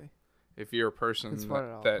Basically. if you're a person That's what it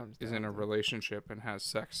all that comes is down in a to. relationship and has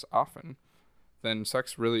sex often, then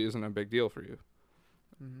sex really isn't a big deal for you.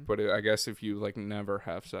 Mm-hmm. But I guess if you like never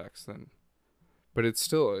have sex, then, but it's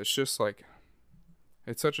just like,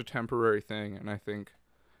 it's such a temporary thing. And I think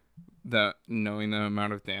that knowing the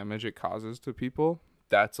amount of damage it causes to people,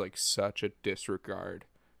 that's like such a disregard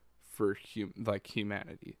for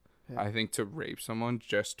humanity. Yeah. I think to rape someone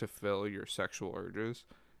just to fill your sexual urges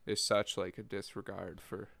is such like a disregard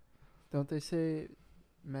for. Don't they say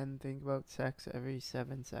men think about sex every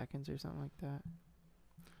 7 seconds or something like that?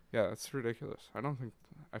 Yeah, that's ridiculous.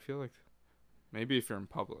 I feel like maybe if you're in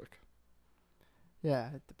public. Yeah,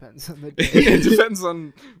 it depends on the day. It depends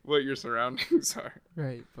on what your surroundings are.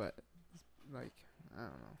 Right, but like, I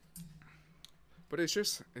don't know. But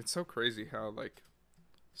it's so crazy how like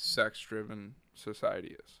sex-driven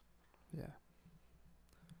society is. Yeah.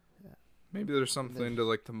 Maybe there's something to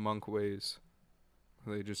like the monk ways.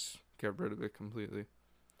 They just get rid of it completely.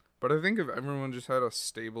 But I think if everyone just had a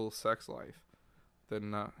stable sex life,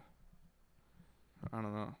 then I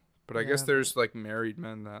don't know. But I guess there's like married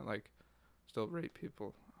men that like still rape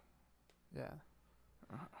people. Yeah.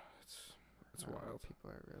 It's wild.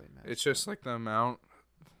 People are really messed It's just like the amount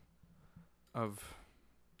of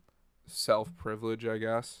self-privilege, I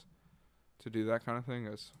guess, to do that kind of thing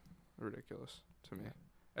is ridiculous to me.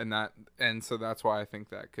 And so that's why I think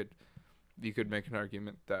that you could make an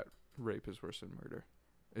argument that rape is worse than murder.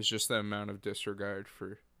 It's just the amount of disregard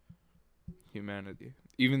for humanity.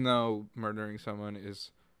 Even though murdering someone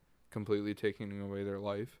is completely taking away their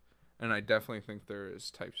life, and I definitely think there is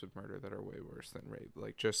types of murder that are way worse than rape,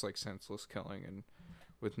 like just like senseless killing and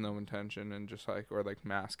with no intention, and just like, or like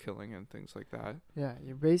mass killing and things like that. Yeah,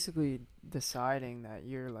 you're basically deciding that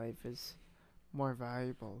your life is more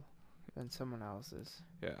valuable than someone else's.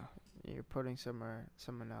 Yeah. You're putting someone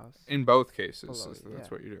else. In both cases, that's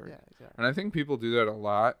what you're doing. Yeah, exactly. And I think people do that a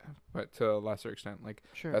lot, but to a lesser extent. Like,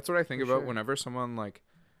 Sure, that's what I think about sure. whenever someone like,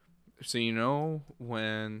 so you know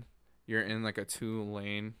when you're in like a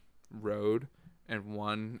 2-lane road and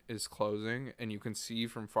one is closing and you can see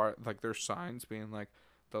from far, like there's signs being like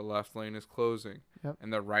the left lane is closing, Yep.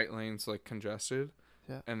 and the right lane's like congested.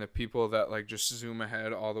 Yeah. And the people that like just zoom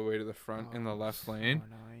ahead all the way to the front in the left lane,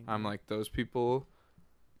 annoying, I'm like, those people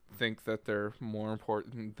think that they're more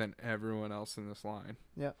important than everyone else in this line.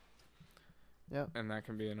 Yep. And that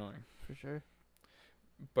can be annoying. For sure.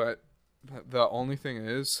 But the only thing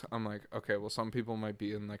is, I'm like, okay, well, some people might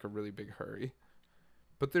be in like a really big hurry,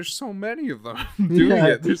 but there's so many of them doing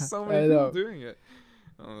it. There's so many people doing it.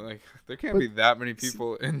 Like, there can't be that many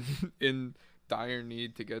people in dire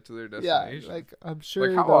need to get to their destination. Yeah, like, I'm sure.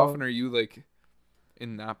 Like, how often are you like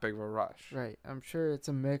in that big of a rush? Right. I'm sure it's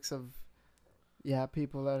a mix of,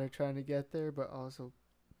 people that are trying to get there, but also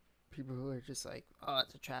people who are just like, oh,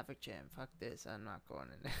 it's a traffic jam. Fuck this. I'm not going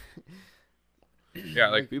in. Yeah,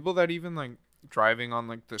 like people that even like driving on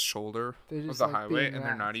like the shoulder of the highway and they're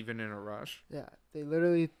lax. not even in a rush. Yeah, they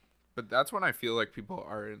literally. But that's when I feel like people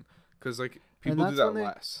are in, because like people do that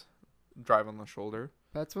less. Drive on the shoulder.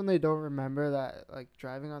 That's when they don't remember that like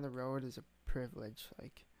driving on the road is a privilege.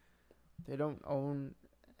 Like, they don't own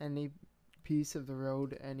any piece of the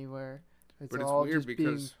road anywhere. It's but all it's weird just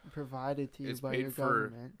because being provided to you it's by paid your for,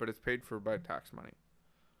 government. but it's paid for by tax money.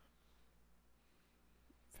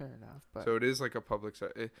 Fair enough, but So it is like a public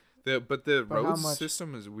but the But how road much-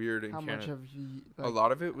 system is weird in how Canada. much of you? A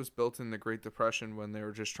lot of it was built in the Great Depression when they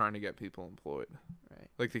were just trying to get people employed. Right.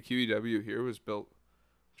 Like the QEW here was built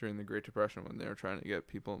during the Great Depression when they were trying to get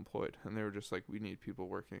people employed, and they were just like, we need people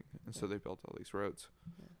working, and so they built all these roads.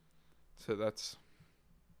 Yeah. So it's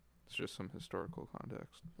just some historical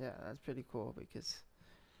context. Yeah, that's pretty cool because.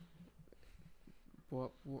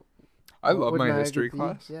 What I what love would my Niagara history be?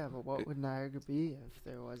 class. Yeah, but what would Niagara be if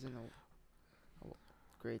there wasn't a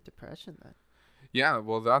Great Depression then? Yeah,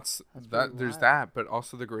 well, that's That's that. pretty There's wild. that, but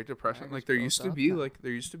also the Great Depression. Niagara's Like there built used to up be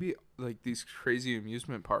now. like these crazy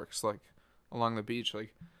amusement parks like along the beach.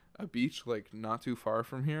 Like a beach like not too far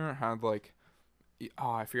from here had like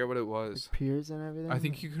I forget what it was. Like piers and everything. I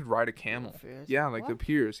think you could ride a camel. Piers? Yeah, like the What?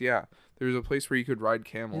 piers. Yeah, there was a place where you could ride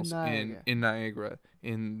camels Niagara. in Niagara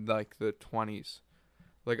in like the 20s,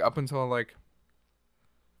 like up until like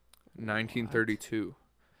 1932.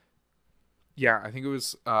 Yeah, I think it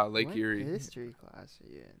was Lake what Erie. history class are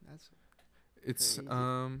you in? That's It's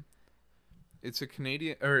crazy. it's a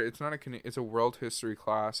Canadian, or it's not a Canadian, it's a world history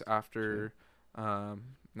class after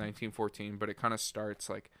 1914, but it kind of starts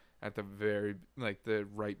like at the very like the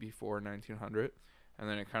right before 1900, and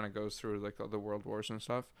then it kind of goes through like the world wars and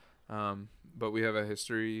stuff. But we have a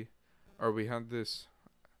history, or we had this.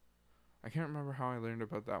 I can't remember how I learned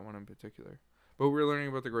about that one in particular, but we were learning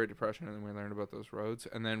about the Great Depression, and then we learned about those roads,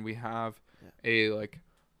 and then we have a like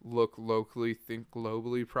look locally, think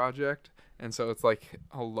globally project, and so it's like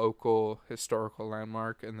a local historical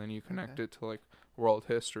landmark, and then you connect it to like world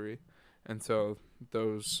history, and so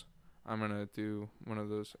those I'm gonna do one of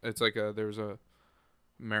those. It's like there's a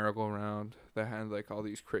merry-go-round that had like all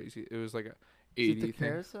these crazy. It was like a 80 the thing.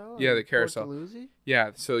 carousel? Yeah, the carousel. Portaluzzi?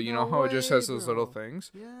 Yeah, so you know No how it just way, has those little bro. things,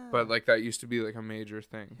 Yeah. but like that used to be like a major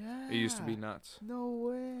thing. Yeah. It used to be nuts. No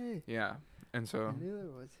way. Yeah, and so I knew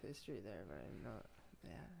there was history there, but I didn't know.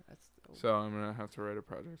 Yeah, that's dope. so I'm gonna have to write a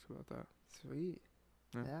project about that. Sweet.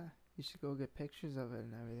 Yeah. Yeah. You should go get pictures of it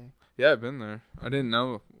and everything. Yeah, I've been there. I didn't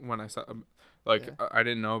know when I saw, like, Yeah. I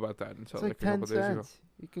didn't know about that until It's like like a 10 couple days ago. cents.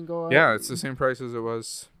 You can go out. Yeah, it's the same price as it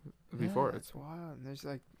was before. Yeah, It's it's wild. And there's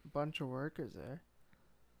like a bunch of workers there.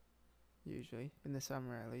 Usually. In the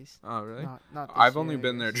summer at least. oh really? Not this I've year, only I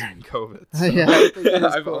been there guess. during COVID. So. Yeah, I think it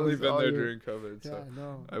was I've only closed been all there year. during COVID, so Yeah,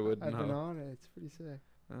 no. I wouldn't I've been know. on it. It's pretty sick.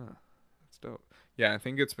 Ah, that's dope. Yeah, I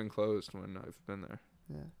think it's been closed when I've been there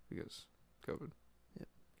Yeah. because COVID. Yep.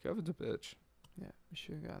 COVID's a bitch. Yeah. We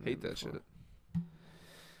should have gotten Hate there that before. shit.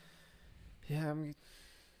 Yeah,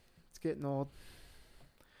 it's getting old.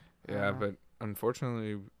 Yeah, but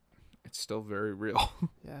unfortunately, it's still very real.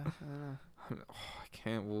 Yeah, I don't know. I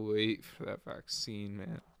can't wait for that vaccine,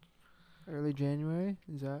 man. Early January?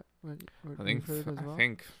 Is that what I think you've heard as well? I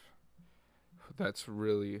think that's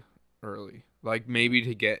really early. Like maybe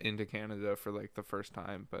to get into Canada for like the first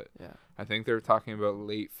time, but Yeah. I think they're talking about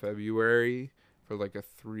late February for like a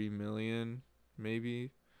 3 million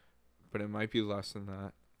maybe, but it might be less than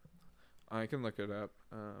that. I can look it up.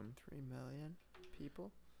 3 million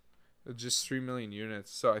people? Just 3 million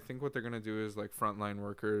units. So I think what they're gonna do is like frontline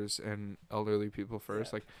workers and elderly people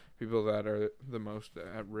first, Yeah. like people that are the most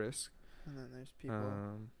at risk. And then there's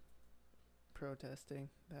people protesting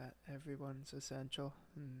that everyone's essential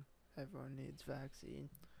and everyone needs vaccine.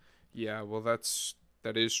 Yeah, well,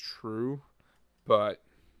 that is true, but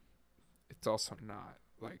it's also not.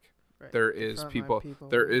 Like Right. there The is frontline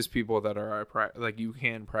people that are like you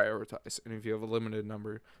can prioritize, and if you have a limited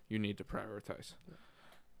number, you need to prioritize.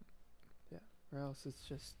 Or else it's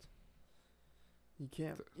just you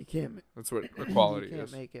can't That's what equality you can't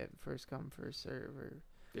is. make it first come first serve or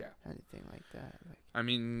Yeah. anything like that. Like I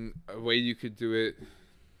mean, a way you could do it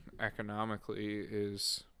economically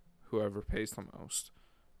is whoever pays the most,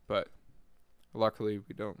 but luckily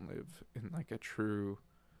we don't live in like a true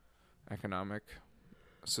economic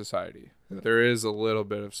society. There is a little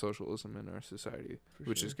bit of socialism in our society,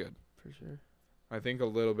 which is good. For sure. I think a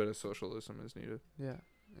little bit of socialism is needed. Yeah.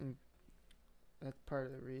 And that's part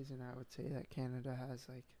of the reason I would say that Canada has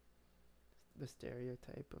like the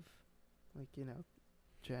stereotype of like, you know,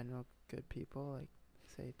 general good people, like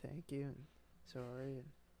say thank you and sorry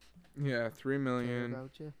and Yeah, 3 care million.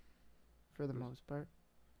 about you for the most part.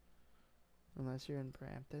 Unless you're in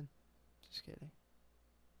Brampton. Just kidding.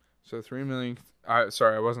 So 3 million.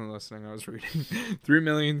 Sorry, I wasn't listening. I was reading. 3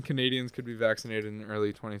 million Canadians could be vaccinated in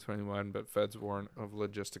early 2021, but feds warn of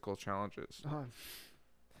logistical challenges. Oh.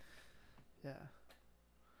 Yeah.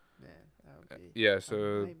 Man, that would be Yeah, a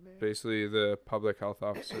so nightmare. basically the public health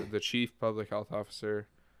officer, the chief public health officer,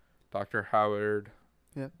 Dr. Howard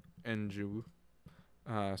Yep. Nju,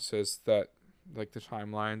 says that like the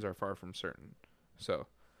timelines are far from certain. So,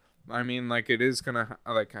 I mean, like it is gonna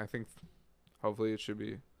like I think hopefully it should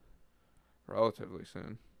be relatively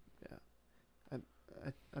soon.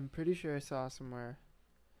 I'm pretty sure I saw somewhere,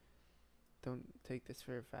 don't take this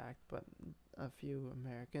for a fact, but a few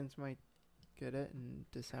Americans might get it in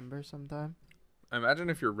December sometime. Imagine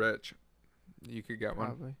if you're rich, you could get one.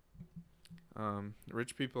 Probably.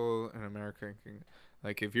 Rich people in America can,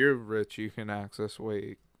 like, if you're rich, you can access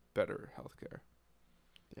way better healthcare.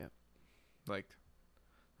 Yeah. Like,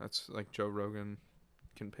 that's like Joe Rogan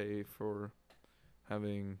can pay for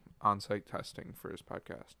having on-site testing for his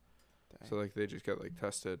podcast. Dang. So like they just get like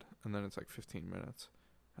tested, and then it's like 15 minutes,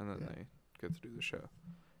 and then they get to do the show.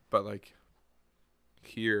 But like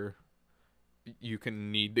here, you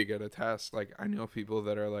can need to get a test. Like I know people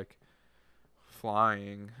that are like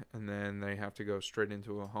flying, and then they have to go straight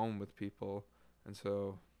into a home with people, and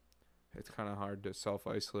so it's kind of hard to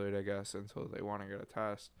self-isolate, I guess, until they want to get a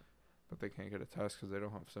test, but they can't get a test because they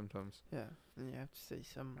don't have symptoms. Yeah, and you have to stay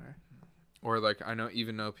somewhere. Or like I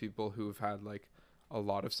know people who've had like a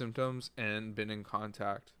lot of symptoms and been in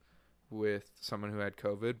contact with someone who had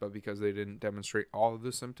COVID, but because they didn't demonstrate all of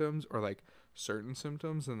the symptoms or like certain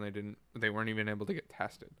symptoms, then they weren't even able to get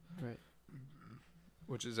tested. Right.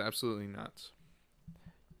 Which is absolutely nuts.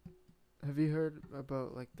 Have you heard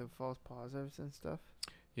about like the false positives and stuff?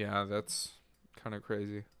 Yeah, that's kind of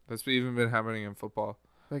crazy. That's even been happening in football.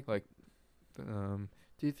 Like, do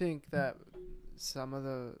you think that some of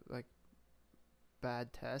the like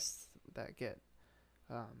bad tests that get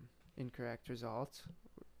incorrect results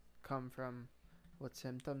come from what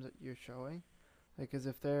symptoms that you're showing? Like, 'cause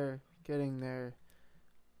if they're getting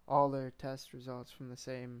all their test results from the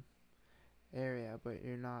same area, but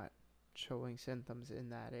you're not showing symptoms in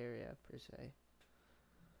that area per se,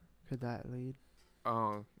 could that lead?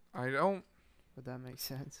 Oh, I don't. Would that make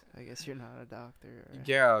sense? I guess you're not a doctor. Or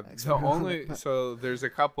Yeah, expert the on only it, but- so there's a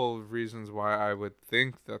couple of reasons why I would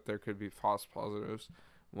think that there could be false positives.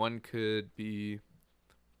 One could be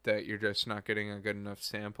that you're just not getting a good enough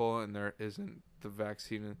sample, and there isn't the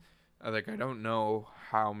vaccine. Like, I don't know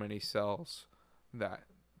how many cells that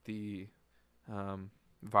the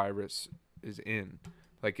virus is in.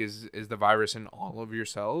 Like, is the virus in all of your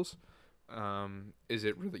cells? Is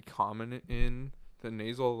it really common in the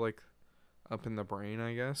nasal, like up in the brain,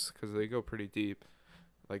 I guess, because they go pretty deep.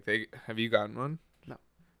 Like, have you gotten one? No.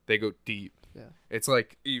 They go deep. Yeah. It's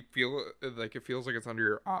like you feel like it feels like it's under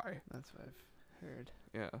your eye. That's what I've heard.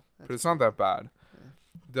 Yeah, but That's it's not that bad. Yeah.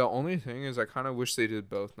 The only thing is, I kind of wish they did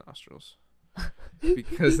both nostrils,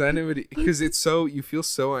 because then because it's so, you feel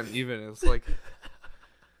so uneven. It's like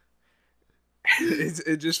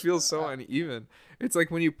it just feels so uneven. It's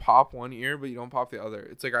like when you pop one ear but you don't pop the other.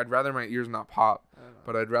 It's like, I'd rather my ears not pop, I don't know.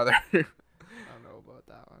 but I'd rather. I don't know about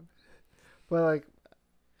that one. But like,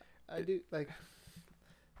 I do like.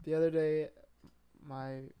 The other day,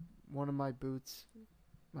 one of my boots,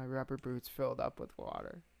 my rubber boots, filled up with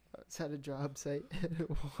water. It's at a job site.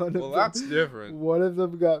 Well, that's different. One of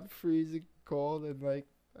them got freezing cold, and like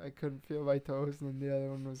I couldn't feel my toes, and then the other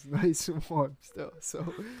one was nice and warm still.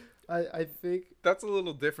 So, I think That's a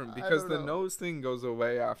little different, because the don't know. nose thing goes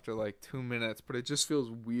away after like 2 minutes, but it just feels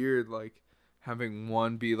weird, like having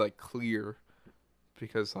one be like clear,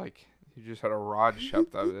 because like you just had a rod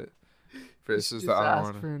shoved out of it. Versus just the other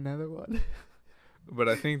ask one. for another one. But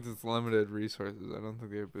I think it's limited resources. I don't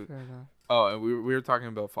think they have. Fair enough. Oh, and we were talking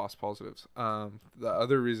about false positives. The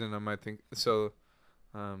other reason I might think so,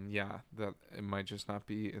 yeah, that it might just not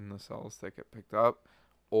be in the cells that get picked up,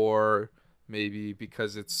 or maybe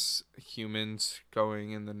because it's humans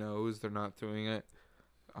going in the nose, they're not doing it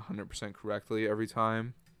 100% correctly every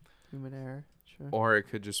time. Human error, sure. Or it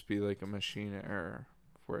could just be like a machine error,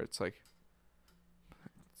 where it's like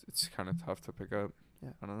it's kind of tough to pick up. Yeah.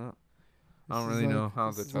 I don't know. This I don't is really like- know how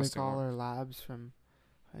this the is like testing all works. our labs from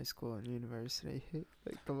high school and university.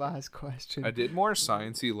 Like the last question. I did more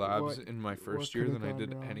sciencey labs What- in my first what year could've than I gone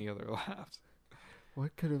did wrong? any other labs.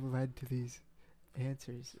 What could have led to these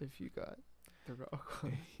answers if you got the wrong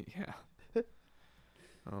one? Yeah.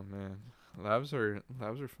 Oh man, labs are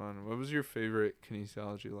fun. What was your favorite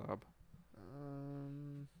kinesiology lab?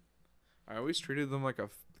 I always treated them like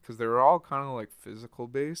because they were all kind of like physical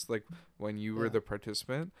based, like when you were Yeah. the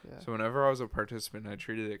participant. Yeah. So whenever I was a participant, I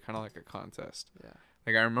treated it kind of like a contest. Yeah.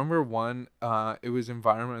 Like, I remember one, it was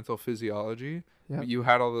environmental physiology. Yeah. You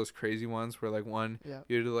had all those crazy ones where like one, Yeah.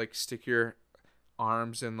 you had to like stick your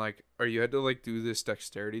arms in like, or you had to like do this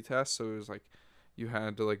dexterity test. So it was like you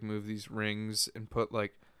had to like move these rings and put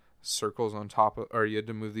like circles on top of, or you had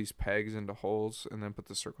to move these pegs into holes and then put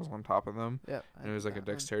the circles on top of them. Yeah. And it was like a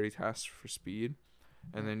dexterity test for speed.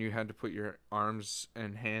 And then you had to put your arms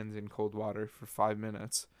and hands in cold water for 5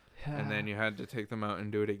 minutes. And then you had to take them out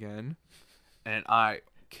and do it again. And I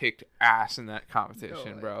kicked ass in that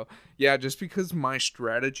competition, way. bro. Yeah, just because my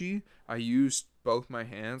strategy, I used both my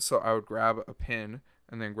hands. So I would grab a pin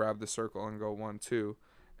and then grab the circle and go 1, 2,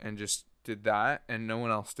 and just did that. And no one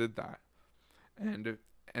else did that.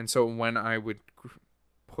 And so when I would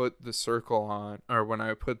put the circle on, or when I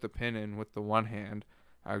would put the pin in with the one hand,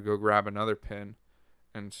 I would go grab another pin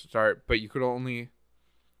and start. But you could only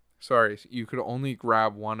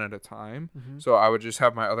grab one at a time. Mm-hmm. So I would just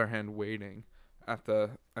have my other hand waiting at the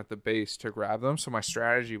base to grab them. So my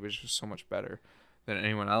strategy was just so much better than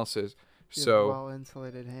anyone else's. So well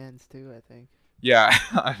insulated hands too, I think. yeah,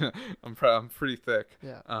 I'm pretty thick.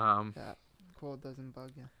 Yeah. Yeah. Cold doesn't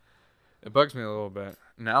bug you. It bugs me a little bit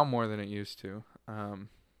now, more than it used to.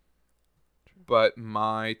 But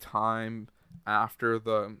my time after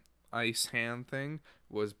the ice hand thing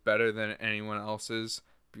was better than anyone else's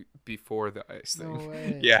before the ice thing. No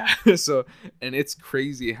way. Yeah. So, and it's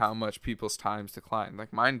crazy how much people's times decline.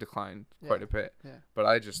 Like, mine declined quite a bit. Yeah. But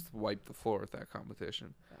I just wiped the floor with that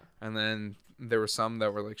competition. Yeah. And then there were some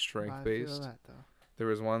that were like strength I feel based. that though. There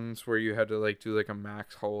was ones where you had to like do like a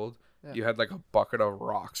max hold. Yeah. You had like a bucket of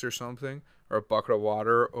rocks or something, or a bucket of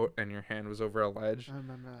water, and your hand was over a ledge. I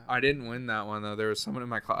remember that. I didn't win that one though. There was someone in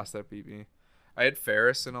my class that beat me. I had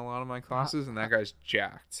Ferris in a lot of my classes, and that guy's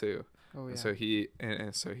jacked too. Oh yeah.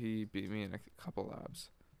 And so he beat me in a couple labs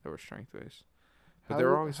that were strength based. But they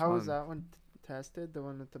were always How fun. was that one tested? The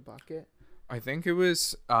one with the bucket? I think it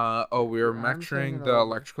was we were I'm measuring thinking the of-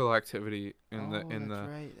 electrical activity in That's the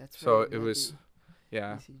right. That's so right. it was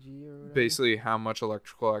yeah, ECG or whatever. basically how much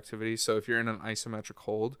electrical activity. So if you're in an isometric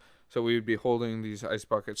hold, so we would be holding these ice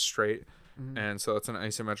buckets straight, Mhm. and so it's an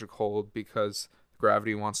isometric hold because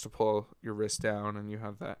gravity wants to pull your wrist down and you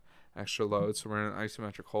have that extra load. So we're in an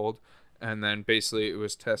isometric hold, and then basically it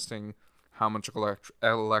was testing how much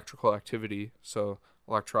electrical activity. So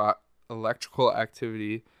electrical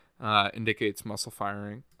activity indicates muscle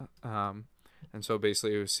firing, and so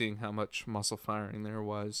basically it was seeing how much muscle firing there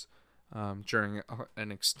was during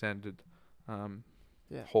an extended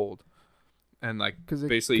hold, and like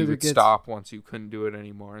basically you would stop once you couldn't do it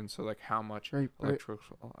anymore, and so like how much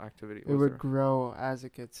electrical activity was it would there. grow as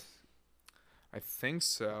it gets, I think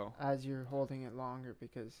so. as you're holding it longer,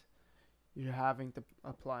 because you're having to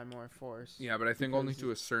apply more force. Yeah, but I think only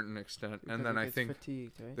to a certain extent, and then I think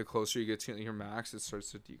fatigued, right? the closer you get to your max, it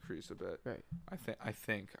starts to decrease a bit. Right. I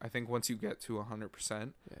think once you get to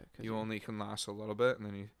 100%, Yeah, you only can last a little bit,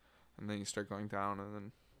 and then you start going down, and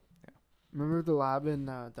then remember the lab in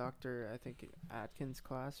Dr. I think Atkins'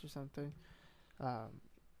 class or something,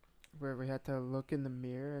 where we had to look in the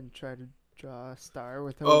mirror and try to draw a star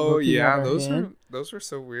without looking at our hand? those were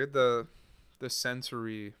so weird. The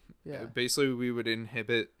sensory, Yeah. basically we would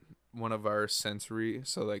inhibit one of our sensory,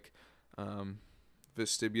 so like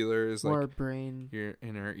vestibular is More like brain your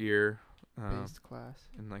inner ear based class.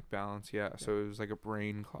 and like balance, yeah. So it was like a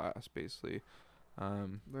brain class basically.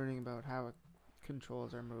 Learning about how it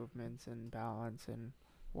controls our movements and balance and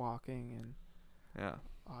walking and Yeah.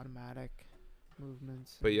 automatic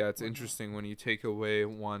movements. But yeah, it's whatnot. interesting when you take away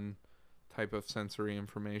one type of sensory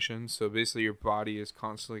information. So basically your body is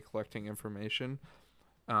constantly collecting information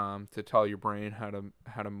to tell your brain how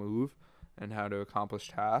to move and how to accomplish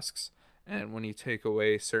tasks. And when you take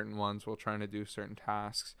away certain ones while trying to do certain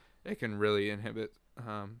tasks, it can really inhibit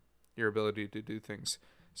your ability to do things.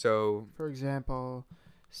 So, for example,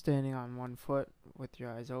 standing on one foot with your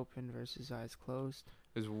eyes open versus eyes closed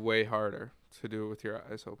is way harder to do it with your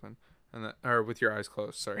eyes open, or with your eyes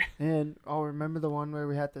closed. Sorry. And remember the one where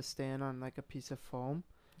we had to stand on like a piece of foam?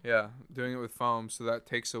 Yeah, doing it with foam, so that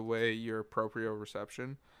takes away your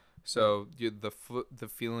proprioception. So the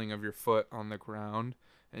feeling of your foot on the ground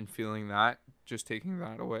and feeling that, just taking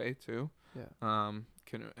that away too. Yeah.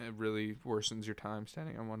 It really worsens your time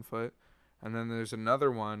standing on one foot. And then there's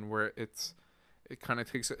another one where it's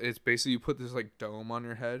basically you put this like dome on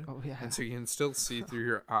your head. Oh yeah. And so you can still see through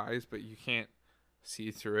your eyes, but you can't see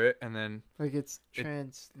through it. And then like it's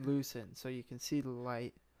translucent, so you can see the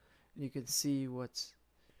light. You can see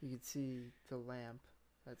the lamp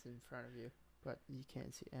that's in front of you, but you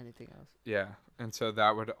can't see anything else. Yeah, and so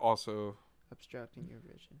that would also obstructing your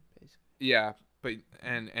vision, basically. Yeah, but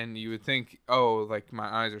and you would think, oh, like my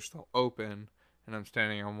eyes are still open and I'm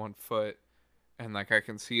standing on one foot and like I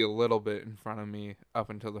can see a little bit in front of me up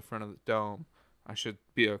until the front of the dome. I should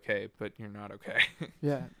be okay, but you're not okay.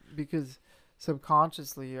 Yeah, because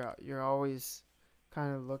subconsciously you're always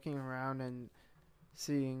kind of looking around and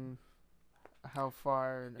seeing how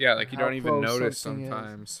far. Yeah, like you don't even notice something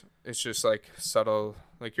sometimes. It's just like subtle,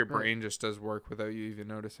 like your brain just does work without you even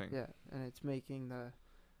noticing. Yeah, and it's making the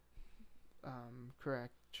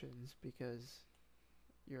corrections because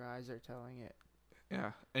your eyes are telling it.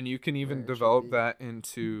 Yeah, and you can even develop that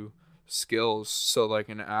into skills. So like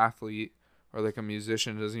an athlete or like a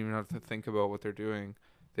musician doesn't even have to think about what they're doing.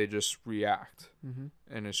 They just react. Mm-hmm.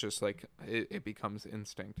 And it's just like it becomes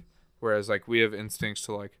instinct. Whereas like we have instincts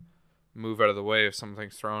to like move out of the way if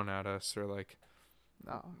something's thrown at us, or like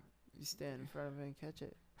no, you stand in front of it and catch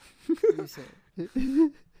it. You say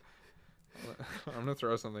it. I'm gonna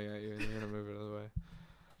throw something at you and you're gonna move it out of the way.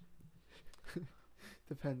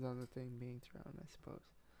 Depends on the thing being thrown, I suppose.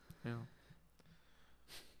 Yeah.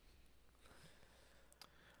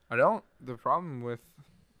 The problem with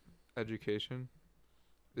education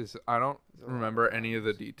is I don't remember any of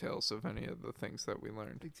the details of any of the things that we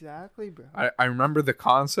learned. Exactly, bro. I remember the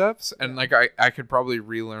concepts and like I could probably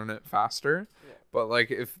relearn it faster. Yeah. But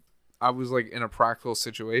like if I was like in a practical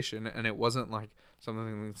situation and it wasn't like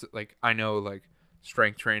something like I know like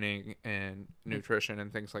strength training and nutrition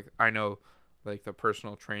and things like I know like the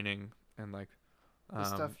personal training and like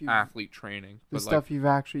athlete traiing. The stuff you've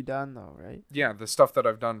actually done though, right? Yeah, the stuff that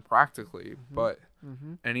I've done practically, but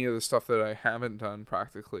any of the stuff that I haven't done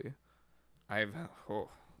practically,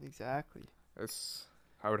 exactly.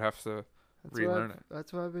 I would have to That's relearn it.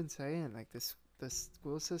 That's what I've been saying. Like the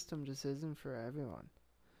school system just isn't for everyone.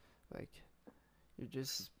 Like you're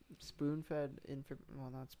just spoon fed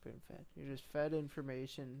well, not spoon fed. You're just fed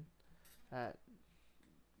information at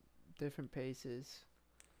different paces,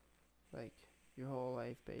 like your whole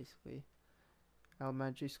life basically.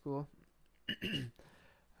 Elementary school,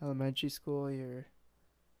 you're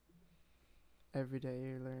every day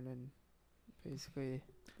you're learning basically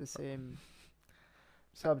the same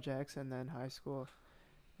subjects, and then high school,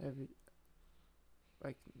 every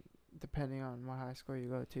like depending on what high school you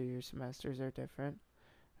go to, your semesters are different,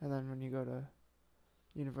 and then when you go to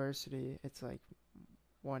university, it's like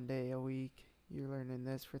one day a week you're learning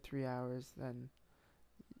this for 3 hours, then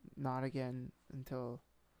not again until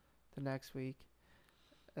the next week,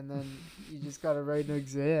 and then you just gotta write an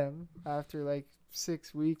exam after like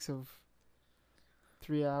 6 weeks of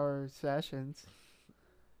 3 hour sessions.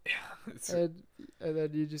 Yeah, And then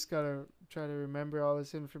you just gotta try to remember all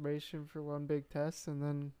this information for one big test, and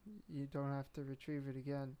then you don't have to retrieve it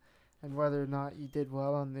again. And whether or not you did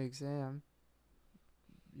well on the exam,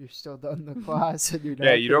 you're still done the class, and you're not.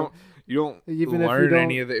 yeah. You don't even if you learn don't-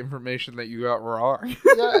 any of the information that you got wrong.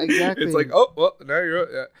 Yeah, exactly. It's like, oh well,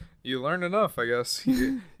 now you learned enough, I guess.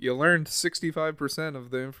 You learned 65% of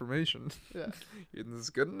the information. Yeah. It's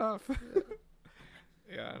good enough.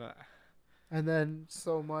 Yeah. And then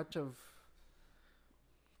so much of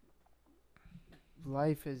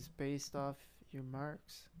life is based off your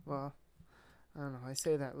marks. Well, I don't know. I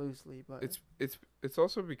say that loosely, but It's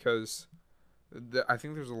also because I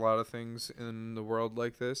think there's a lot of things in the world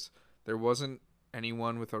like this. There wasn't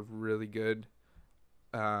anyone with a really good.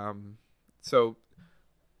 So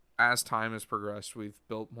as time has progressed, we've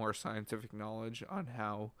built more scientific knowledge on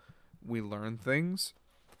how we learn things.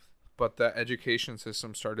 But the education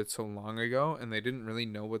system started so long ago, and they didn't really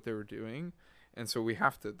know what they were doing. And so we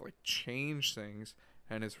have to like change things,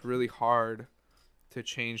 and it's really hard to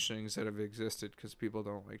change things that have existed because people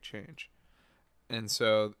don't like change. And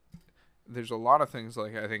so there's a lot of things,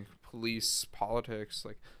 like I think police, politics,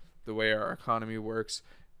 like the way our economy works,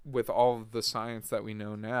 with all of the science that we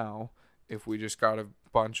know now, if we just got a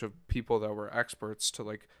bunch of people that were experts to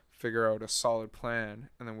like figure out a solid plan,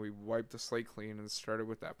 and then we wiped the slate clean and started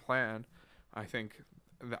with that plan, I think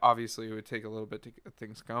obviously it would take a little bit to get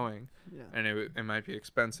things going. yeah. And it might be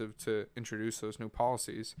expensive to introduce those new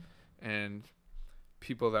policies, and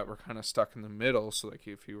people that were kind of stuck in the middle, so like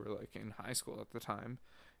if you were like in high school at the time,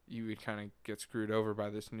 you would kind of get screwed over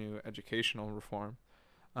by this new educational reform.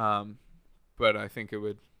 But I think it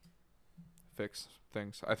would fix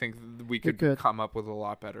things. I think we could come up with a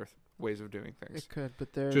lot better ways of doing things. It could,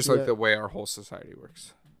 but there Just like the way our whole society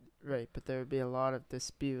works. Right, but there would be a lot of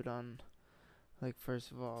dispute on, like, first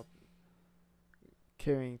of all,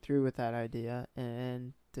 carrying through with that idea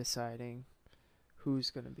and deciding who's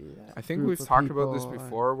going to be that. I think group we've of talked about this people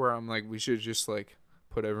before, where I'm like, we should just like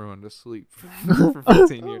put everyone to sleep for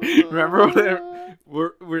 15 years. Remember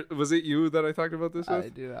was it you that I talked about this with? I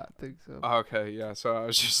do not think so. Okay, yeah. So I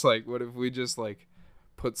was just like, what if we just like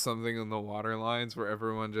put something in the water lines where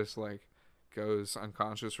everyone just like goes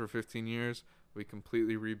unconscious for 15 years? We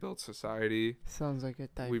completely rebuilt society. Sounds like a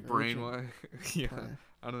divergent We brainwash. Yeah, plan.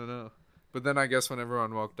 I don't know. But then I guess when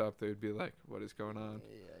everyone woke up, they would be like, "What is going on?"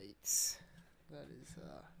 Yikes. That is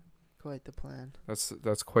quite the plan.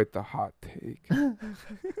 That's quite the hot take. The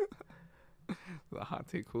hot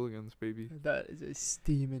take hooligans, baby. That is a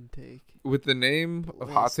steaming take. With the name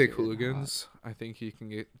of Hot Take Blistering Hooligans, I think you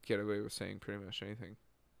can get away with saying pretty much anything.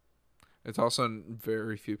 It's also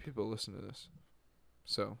very few people listen to this,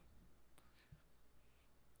 so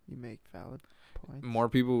You make valid points. more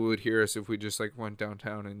people would hear us if we just like went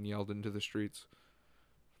downtown and yelled into the streets.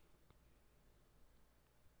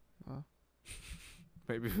 Well,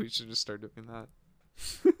 Maybe we should just start doing that.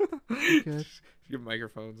 good. Get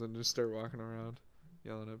microphones and just start walking around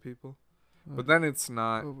yelling at people. What, But then it's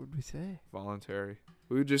not what would we say? voluntary.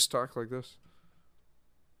 We would just talk like this.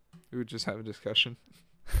 We would just have a discussion.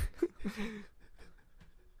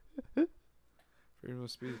 Freedom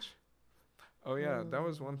of speech. Oh yeah, that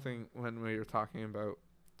was one thing when we were talking about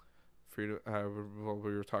freedom. Well,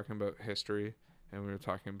 we were talking about history, and we were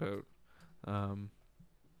talking about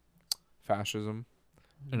fascism.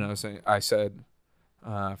 And I said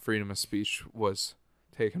freedom of speech was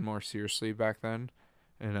taken more seriously back then,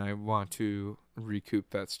 and I want to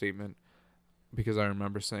recoup that statement because I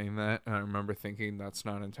remember saying that, and I remember thinking that's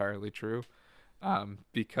not entirely true,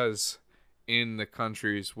 because in the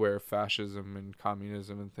countries where fascism and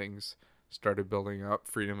communism and things started building up,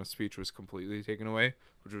 freedom of speech was completely taken away,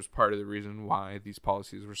 which was part of the reason why these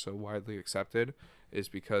policies were so widely accepted, is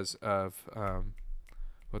because of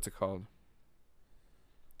what's it called?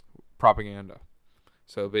 Propaganda.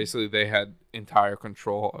 So basically they had entire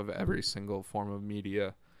control of every single form of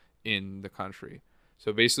media in the country.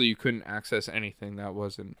 So basically you couldn't access anything that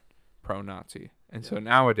wasn't pro-Nazi. And so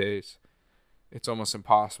nowadays it's almost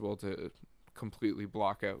impossible to completely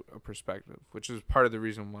block out a perspective, which is part of the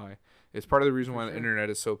reason why the internet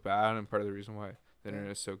is so bad and part of the reason why the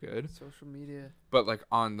internet is so good. Social media. But like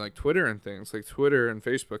on like Twitter and things, like Twitter and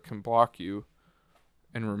Facebook can block you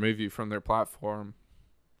and remove you from their platform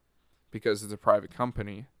because it's a private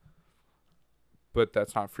company. But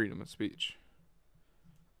that's not freedom of speech.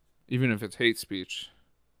 Even if it's hate speech,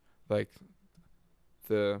 like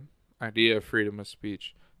the idea of freedom of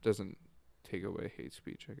speech doesn't take away hate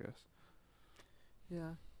speech, I guess.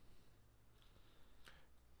 Yeah.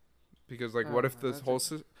 Because like, what if this whole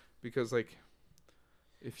because like,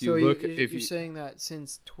 if you so look, you're saying that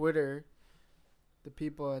since Twitter, the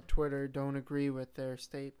people at Twitter don't agree with their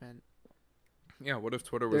statement. Yeah. What if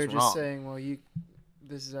Twitter was wrong? They're just saying, well,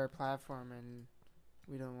 this is our platform, and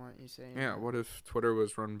we don't want you saying. Yeah. that. What if Twitter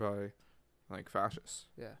was run by, like, fascists?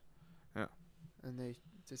 Yeah. Yeah. And they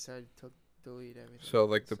decided to delete everything. So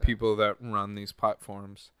like the people that run these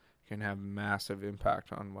platforms can have massive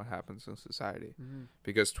impact on what happens in society,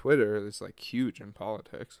 because Twitter is like huge in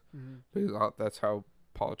politics, because that's how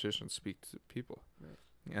politicians speak to people,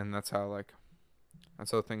 and that's how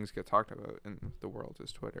things get talked about in the world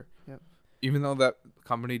is Twitter. Yep. Even though that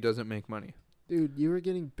company doesn't make money. Dude, you were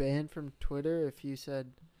getting banned from Twitter if you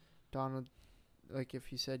said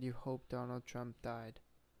if you said you hope Donald Trump died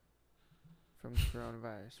from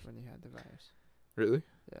coronavirus when you had the virus. Really?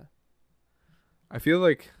 Yeah. I feel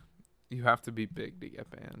like you have to be big to get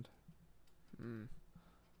banned.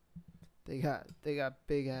 They got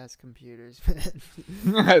big ass computers,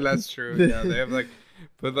 man. That's true. Yeah, they have but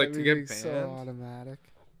to get banned. So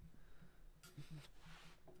automatic.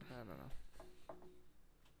 I don't know.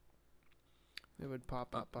 It would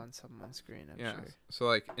pop up on someone's screen. I'm sure. So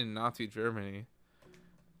like in Nazi Germany.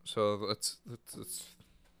 So let's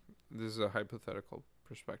this is a hypothetical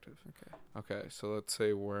perspective. Okay. So let's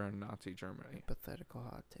say we're in Nazi Germany. Hypothetical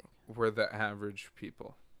hot take. We're the average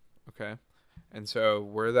people. Okay. And so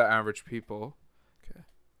we're the average people. Okay.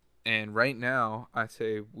 And right now, I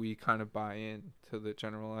say we kind of buy into the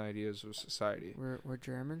general ideas of society. We're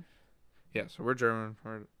German? Yeah, so we're German.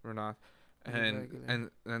 We're not. And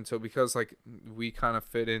so because like we kind of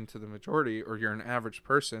fit into the majority, or you're an average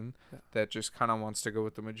person that just kind of wants to go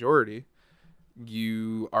with the majority,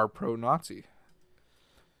 you are pro-Nazi.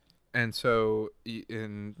 And so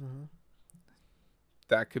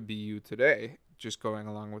that could be you today, just going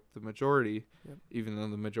along with the majority, even though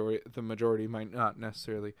the majority might not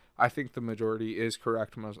necessarily. I think the majority is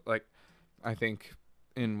correct. I think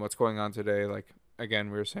in what's going on today, like again,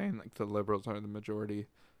 we were saying like the liberals are the majority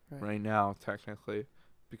right now, technically,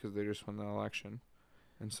 because they just won the election,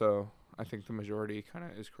 and so I think the majority kind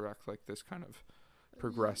of is correct. Like this kind of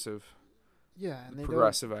progressive, and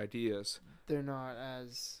progressive ideas. They're not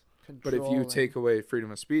as controlling. But if you take away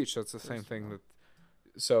freedom of speech, that's the same thing that.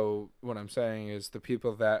 So what I'm saying is the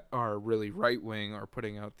people that are really right wing are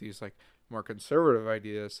putting out these like more conservative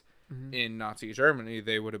ideas in Nazi Germany.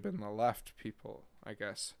 They would have been the left people, I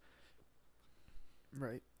guess.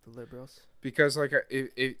 Right, the liberals. Because like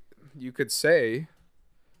if you could say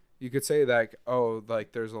like, oh,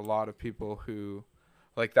 like there's a lot of people who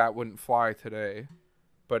like that wouldn't fly today,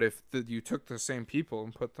 but if you took the same people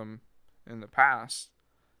and put them in the past,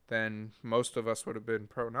 then most of us would have been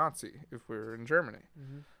pro-Nazi if we were in Germany.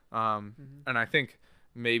 And I think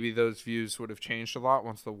maybe those views would have changed a lot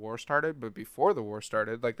once the war started. But before the war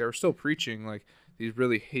started, like they were still preaching like these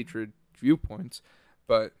really hatred viewpoints.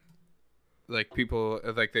 But like people,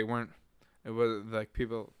 like they weren't, it was like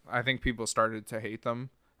people, I think people started to hate them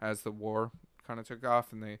as the war kind of took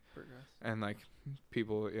off and and like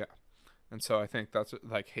people, And so I think that's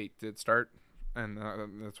like hate did start. And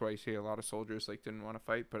that's why you see a lot of soldiers like didn't want to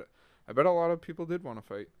fight, but I bet a lot of people did want to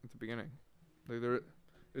fight at the beginning. Like it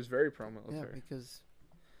was very pro-military. Yeah, because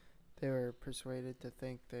they were persuaded to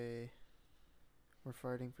think they were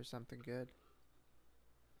fighting for something good,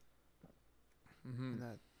 and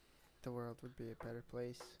that the world would be a better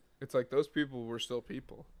place. It's like those people were still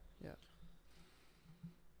people. Yeah.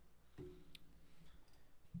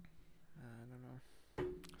 I don't know.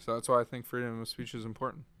 So that's why I think freedom of speech is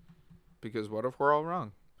important. Because what if we're all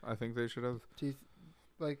wrong? I think they should have. Do you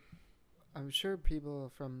I'm sure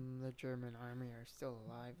people from the German army are still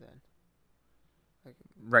alive then. Like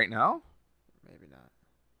right now? Maybe not.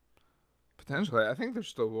 Potentially. I think there's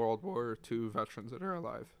still World War II veterans that are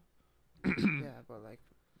alive. Yeah, but like,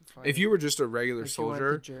 If you were just a regular if you went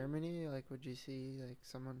soldier, to Germany, like, would you see like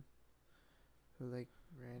someone who like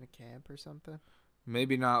ran a camp or something?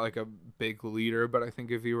 maybe not like a big leader, but I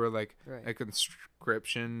think if you were like Right. a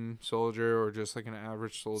conscription soldier or just like an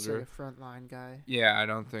average Say soldier, a frontline guy. yeah, I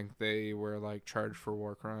don't think they were like charged for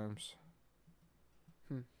war crimes.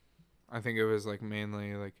 Hmm. I think it was like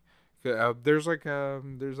mainly like there's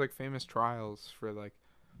like famous trials for like,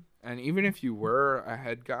 and even if you were a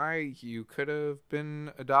head guy, you could have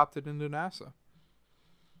been adopted into NASA.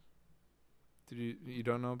 You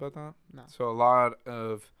don't know about that? No. So a lot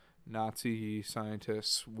of Nazi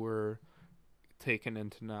scientists were taken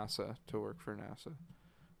into NASA to work for NASA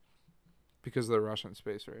because of the Russian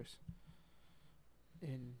space race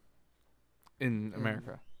In in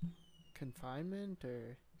America. confinement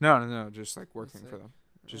or No, just like working It's for like- them.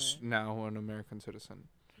 Just Right. now an American citizen.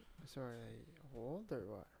 So are they old or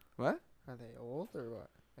what? What? Are they old or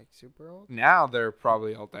what? Like super old? Now they're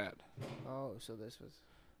probably all dead. Oh, so this was.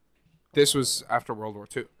 This was after World War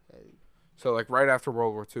II. Hey, So like right after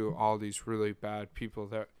World War II, all these really bad people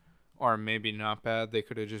that, or maybe not bad, they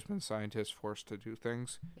could have just been scientists forced to do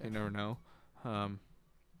things. Yeah. You never know.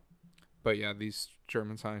 But yeah, these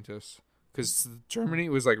German scientists, because Germany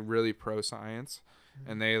was like really pro science,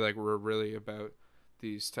 and they like were really about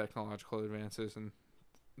these technological advances and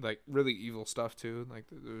like really evil stuff too. Like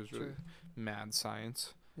it was really True. mad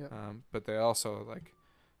science. Yep. But they also like,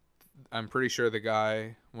 I'm pretty sure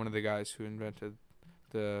one of the guys who invented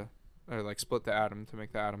or like split the atom to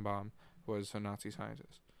make the atom bomb was a Nazi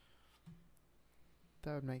scientist.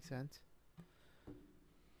 That would make sense.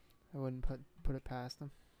 I wouldn't put it past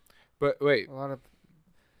them. But wait, A lot of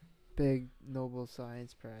big Nobel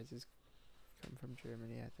Science Prizes come from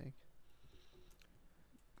Germany, I think.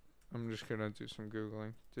 I'm just gonna do some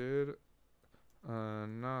Googling. Did a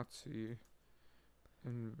Nazi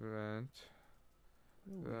invent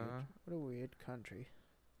What a weird country.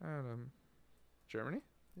 atom? Germany?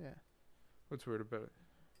 Yeah. What's weird about it?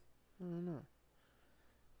 I don't know.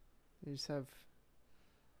 They just have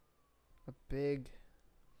a big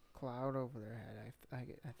cloud over their head,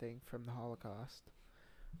 I think, from the Holocaust.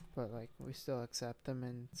 But, like, we still accept them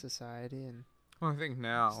in society and Well, I think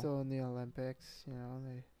now. still in the Olympics, you know.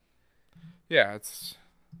 They Yeah, it's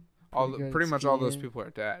good at pretty much all those skiing. people are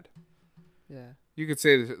dead. Yeah. You could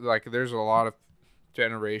say that, like there's a lot of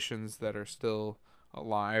generations that are still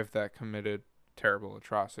alive that committed terrible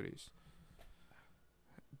atrocities.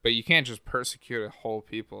 But you can't just persecute a whole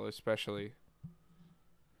people, especially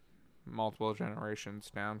multiple generations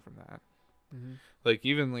down from that. Mm-hmm. Like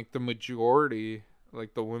even like the majority,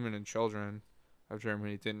 like the women and children of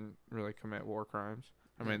Germany didn't really commit war crimes.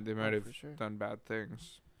 I mean, they might have for sure. done bad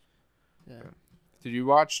things. Yeah. Yeah. Did you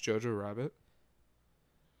watch Jojo Rabbit?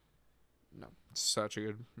 No. Such a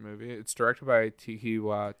good movie. It's directed by Taika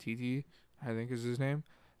Waititi, I think is his name.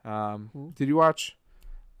 Who? Did you watch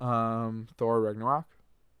Thor Ragnarok?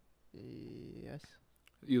 Yes.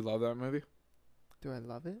 You love that movie? Do I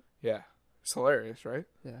love it? Yeah. It's hilarious, right?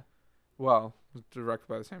 Yeah. Well, it's directed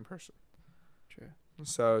by the same person. True.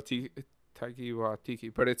 So Taika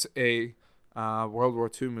Waititi, but it's a World War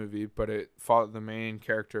II movie, but the main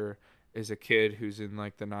character is a kid who's in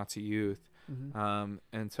like the Nazi youth. Mm-hmm.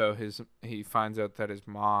 And so he finds out that his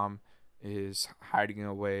mom is hiding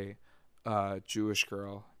away a Jewish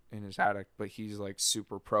girl in his attic, but he's like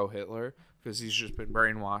super pro Hitler because he's just been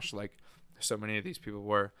brainwashed like so many of these people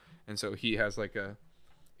were. And so he has like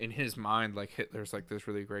in his mind, like Hitler's like this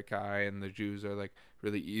really great guy and the Jews are like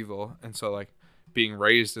really evil. And so like being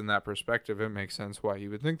raised in that perspective, it makes sense why he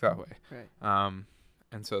would think that way. Right.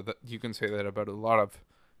 And so that you can say that about a lot of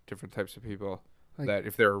different types of people. Like- that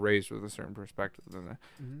if they were raised with a certain perspective,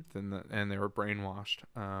 Mm-hmm. and they were brainwashed.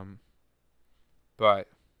 But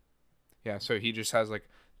yeah, so he just has like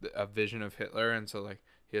a vision of Hitler, and so like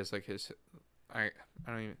he has like I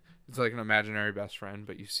don't even. It's like an imaginary best friend,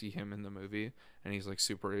 but you see him in the movie, and he's like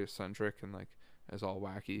super eccentric and like is all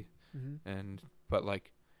wacky, Mm-hmm. but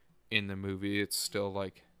like in the movie, it's still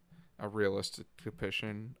like a realistic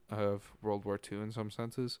depiction of World War II in some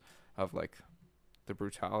senses, of like the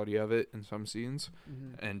brutality of it in some scenes,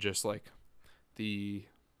 Mm-hmm. and just like the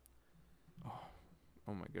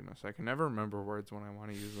oh my goodness, I can never remember words when I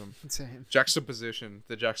want to use them. Same.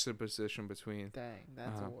 The juxtaposition between. Dang,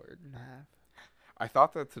 that's a word and a half. I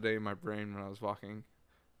thought that today in my brain when I was walking.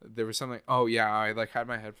 There was something. Oh yeah, I like had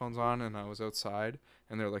my headphones on and I was outside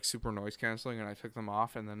and they're like super noise canceling and I took them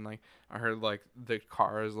off and then like I heard like the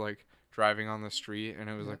cars like driving on the street and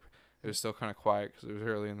it was Yeah. like it was still kind of quiet because it was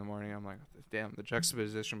early in the morning. I'm like, damn, the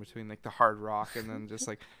juxtaposition between like the hard rock and then just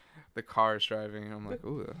like the car's driving, and I'm like,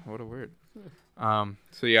 ooh, what a word.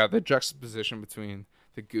 So yeah, the juxtaposition between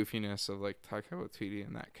the goofiness of like Taika Waititi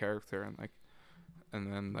and that character, and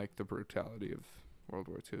then like the brutality of World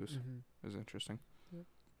War II is interesting. Yep.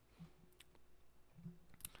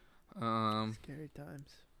 Scary times.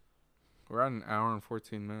 We're at an hour and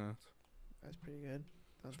 14 minutes. That's pretty good.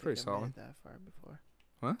 Don't It's think pretty I solid. made it that far before.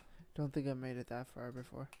 What? Don't think I made it that far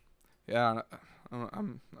before. Yeah,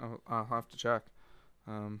 I'll have to check.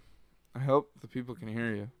 I hope the people can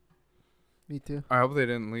hear you. Me too. I hope they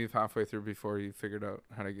didn't leave halfway through before you figured out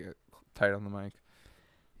how to get tight on the mic.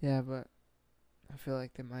 Yeah, but I feel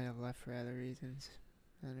like they might have left for other reasons.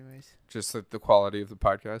 Anyways. Just the quality of the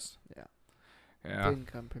podcast. Yeah. Yeah. Didn't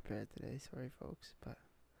come prepared today. Sorry, folks. But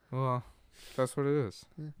Well, that's what it is.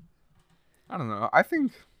 Yeah. I don't know. I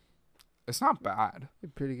think it's not bad. a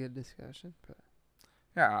pretty good discussion. But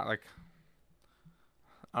Yeah, like,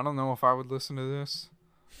 I don't know if I would listen to this.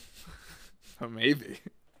 But maybe.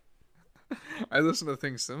 I listen to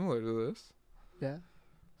things similar to this. yeah,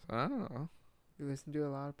 So I don't know. you listen to a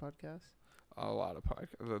lot of podcasts. A lot of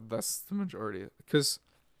podcasts. That's the majority. Because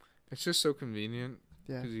it's just so convenient.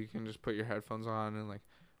 Yeah. Because you can just put your headphones on and, like,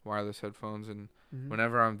 wireless headphones. And Mhm.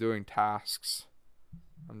 whenever I'm doing tasks,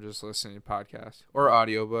 I'm just listening to podcasts. Or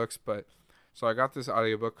audiobooks. But so I got this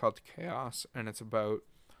audiobook called Chaos. And it's about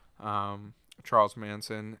Charles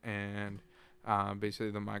Manson and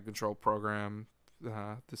basically the mind control program.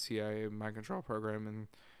 The CIA mind control program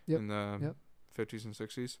in the 50s and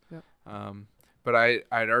 60s. Yep. But I'd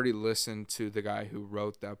already listened to the guy who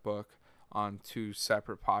wrote that book on 2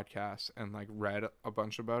 separate podcasts and like read a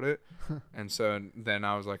bunch about it. And so then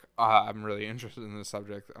I was like, I'm really interested in this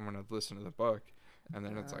subject. I'm going to listen to the book. And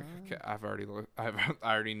then it's like, okay, I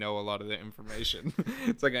already know a lot of the information.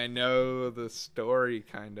 It's like I know the story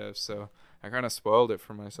kind of, so I kind of spoiled it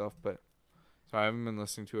for myself, but so I haven't been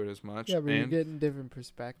listening to it as much. Yeah, but you're getting different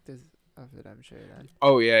perspectives of it, I'm sure, then.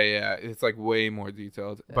 Oh, yeah. It's like way more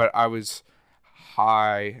detailed. Yeah. But I was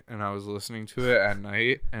high and I was listening to it at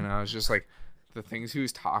night and I was just like, the things he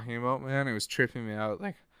was talking about, man, it was tripping me out.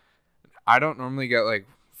 Like, I don't normally get like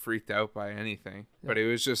freaked out by anything, but it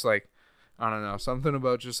was just like, I don't know, something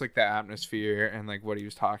about just like the atmosphere and like what he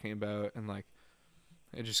was talking about, and like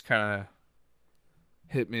it just kind of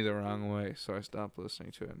hit me the wrong way, so I stopped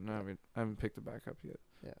listening to it, and I haven't picked it back up yet.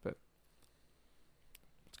 Yeah. But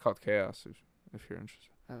it's called Chaos if you're interested.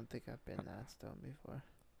 I don't think I've been that stoned before.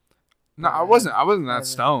 No, Yeah, I wasn't that haven't.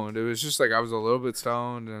 stoned. It was just like I was a little bit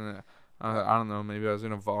stoned, and I don't know, maybe I was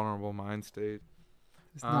in a vulnerable mind state.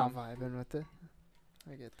 It's not vibing with it.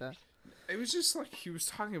 I get that. It was just like he was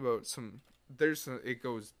talking about it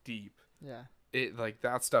goes deep. Yeah. It like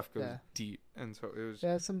that stuff goes Yeah. deep, and so it was.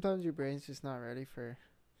 Yeah, sometimes your brain's just not ready for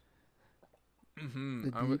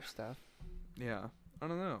the deep stuff. Yeah, I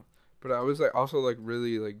don't know, but I was like also like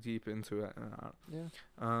really like deep into it.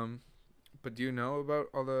 Yeah. But do you know about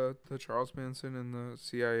all the Charles Manson and the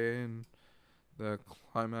CIA and the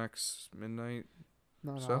Climax Midnight?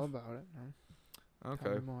 Not stuff? all about it, no. Okay.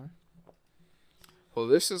 Tell me more. Well,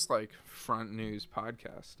 this is like front news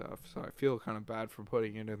podcast stuff, so I feel kind of bad for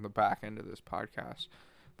putting it in the back end of this podcast,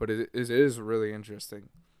 but it is a really interesting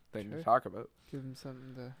thing to talk about. Give them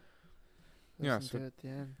something to Yeah, listen to at the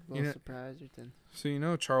end. A you little know- surprise or thing. So you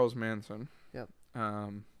know Charles Manson. Yep.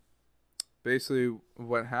 Basically,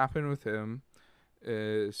 what happened with him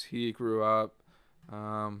is he grew up,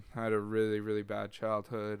 had a really, really bad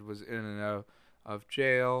childhood, was in and out of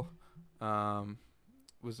jail,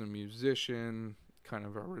 was a musician, kind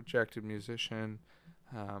of a rejected musician,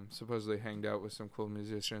 supposedly hanged out with some cool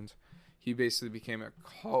musicians. He basically became a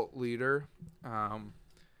cult leader,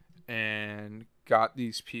 and got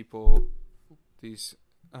these people, his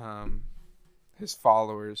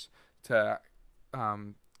followers, to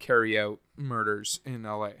carry out murders in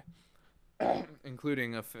LA,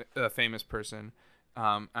 including a famous person.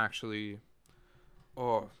 Actually,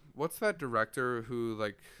 what's that director who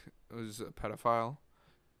like was a pedophile,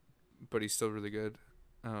 but he's still really good?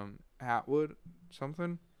 Atwood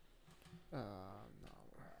something. No.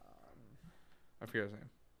 I forget his name,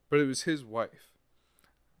 but it was his wife.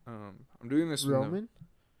 I'm doing this with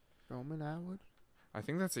Roman Atwood? I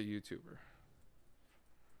think that's a YouTuber.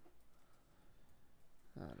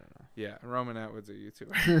 I don't know. Yeah, Roman Atwood's a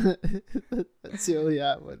YouTuber. That's the only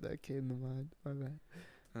Atwood that came to mind. My bad.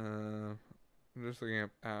 I'm just looking up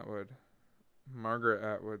Atwood. Margaret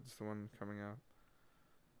Atwood's the one coming out.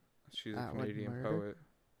 She's a Atwood Canadian murder? poet.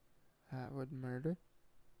 Atwood murder?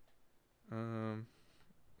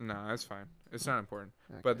 No, that's fine. It's not important.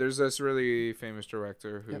 Okay. But there's this really famous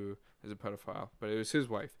director who is a pedophile, but it was his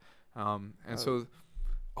wife. And so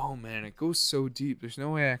oh man, it goes so deep. There's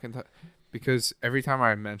no way I can because every time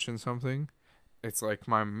I mention something, it's like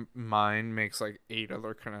my mind makes like 8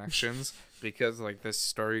 other connections because like this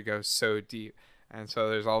story goes so deep. And so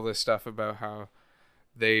there's all this stuff about how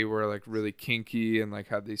they were like really kinky and like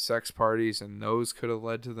had these sex parties, and those could have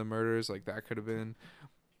led to the murders. Like that could have been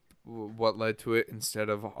what led to it instead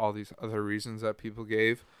of all these other reasons that people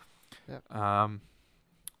gave. Yep.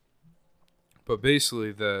 But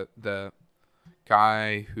basically the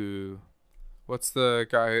guy who, what's the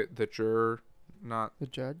guy, the juror, not The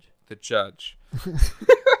judge. the judge. The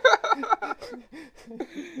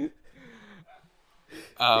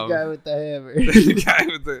guy with the hammer. The guy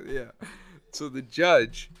with the, yeah. So the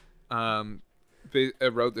judge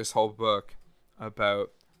wrote this whole book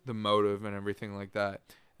about the motive and everything like that.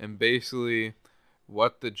 And basically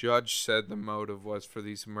what the judge said the motive was for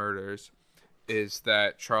these murders is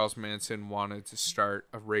that Charles Manson wanted to start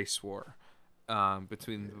a race war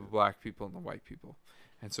between the black people and the white people.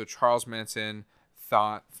 And so Charles Manson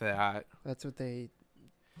thought that... That's what they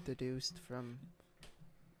deduced from,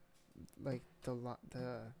 like,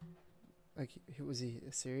 was he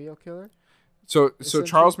a serial killer? So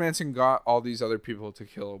Charles Manson got all these other people to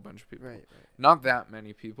kill a bunch of people. Right. Not that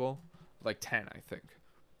many people, like 10, I think.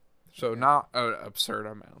 So Okay. not an absurd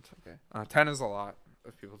amount. Okay. 10 is a lot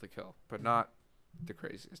of people to kill, but not the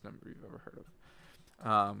craziest number you've ever heard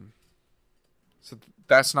of. So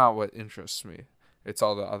that's not what interests me. It's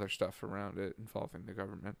all the other stuff around it involving the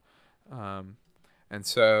government. And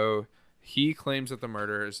so he claims that the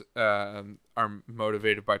murders are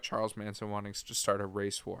motivated by Charles Manson wanting to start a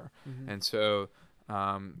race war. Mm-hmm. And so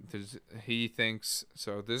he thinks,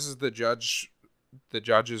 so this is the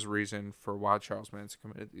judge's reason for why Charles Manson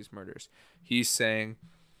committed these murders. He's saying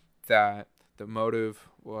that the motive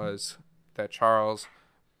was that Charles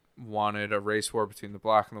wanted a race war between the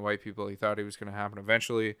black and the white people. He thought it was going to happen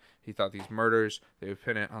eventually. He thought these murders, they would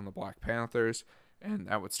pin it on the Black Panthers, and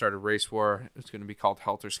that would start a race war. It was going to be called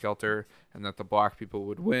Helter Skelter, and that the black people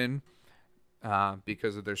would win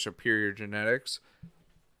because of their superior genetics.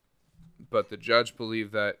 But the judge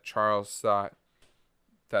believed that Charles thought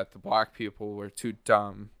that the black people were too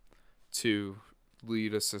dumb to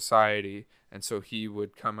lead a society, and so he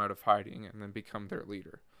would come out of hiding and then become their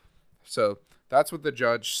leader. So that's what the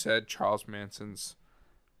judge said Charles Manson's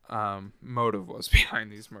motive was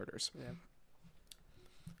behind these murders. Yeah.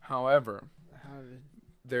 However,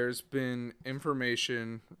 there's been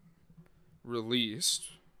information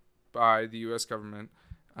released by the U.S. government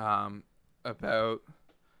about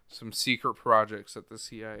some secret projects that the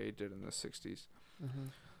CIA did in the 60s.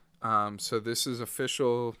 Mm-hmm. So this is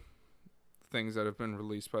official things that have been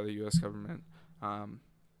released by the U.S. government.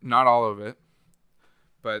 Not all of it,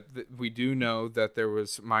 but we do know that there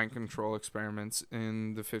was mind control experiments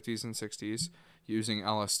in the 50s and 60s using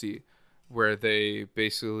LSD, where they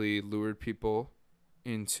basically lured people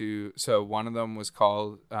into... So one of them was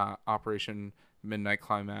called Operation Midnight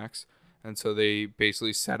Climax, and so they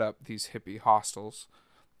basically set up these hippie hostels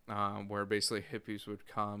where basically hippies would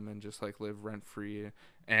come and just like live rent free,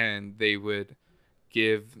 and they would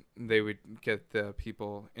get the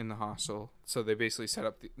people in the hostel. So they basically set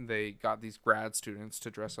up they got these grad students to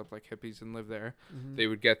dress up like hippies and live there. Mm-hmm. They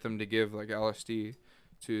would get them to give like LSD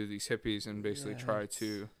to these hippies and basically try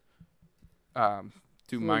to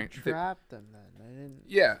do mind trap them then. I didn't.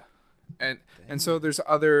 Yeah. And so there's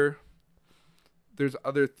other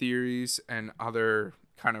theories and other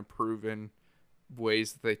kind of proven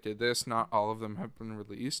ways that they did this. Not all of them have been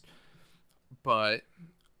released, but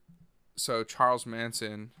so Charles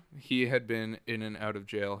Manson, he had been in and out of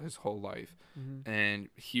jail his whole life. Mm-hmm. And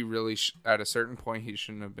he really at a certain point he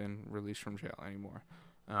shouldn't have been released from jail anymore.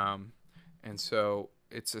 And so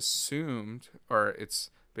it's assumed, or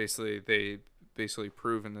it's they basically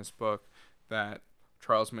prove in this book that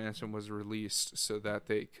Charles Manson was released so that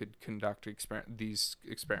they could conduct these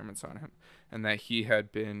experiments on him, and that he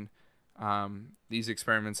had been these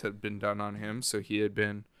experiments had been done on him, so he had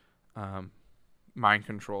been mind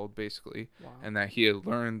controlled basically. Wow. And that he had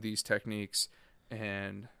learned these techniques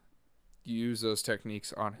and used those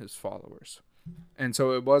techniques on his followers. And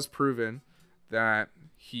so it was proven that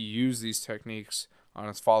he used these techniques on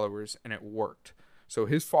his followers and it worked. So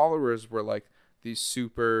his followers were like these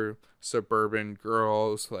super suburban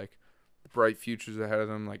girls, like bright futures ahead of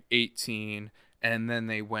them, like 18, and then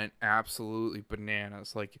they went absolutely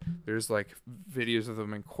bananas. Like there's like videos of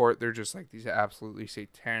them in court. They're just like these absolutely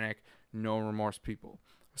satanic, no remorse people.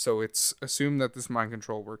 So it's assumed that this mind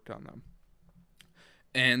control worked on them.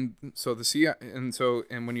 And so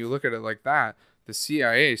and when you look at it like that, the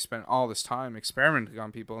CIA spent all this time experimenting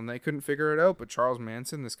on people, and they couldn't figure it out. But Charles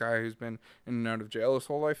Manson, this guy who's been in and out of jail his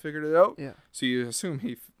whole life, figured it out. Yeah. So you assume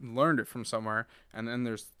he learned it from somewhere. And then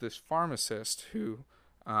there's this pharmacist who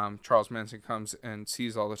Charles Manson comes and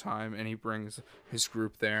sees all the time, and he brings his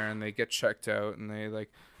group there, and they get checked out, and they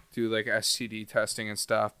like do like STD testing and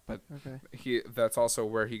stuff. But that's also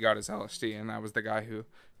where he got his LSD, and that was the guy who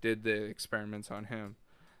did the experiments on him.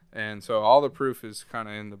 And so all the proof is kind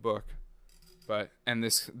of in the book.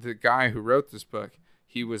 The guy who wrote this book,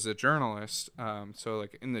 he was a journalist. So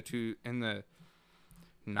like in the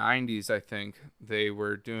 90s, I think they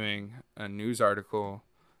were doing a news article,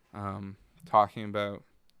 talking about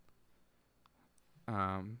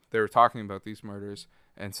these murders,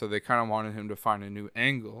 and so they kind of wanted him to find a new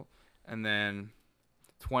angle. And then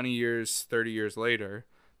 20 years, 30 years later,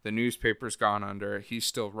 the newspaper's gone under. He's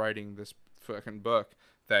still writing this fucking book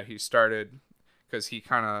that he started because he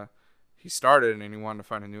started and he wanted to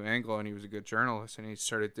find a new angle, and he was a good journalist, and he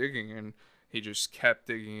started digging, and he just kept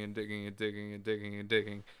digging and digging and digging and digging and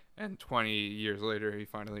digging. And 20 years later, he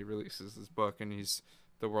finally releases this book, and he's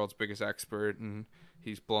the world's biggest expert, and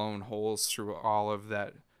he's blown holes through all of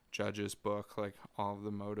that judge's book, like all of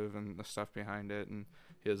the motive and the stuff behind it, and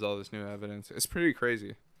he has all this new evidence. It's pretty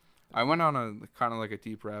crazy. I went on a kind of like a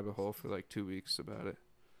deep rabbit hole for like 2 weeks about it.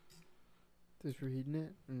 Just reading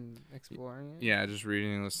it and exploring it? Yeah, just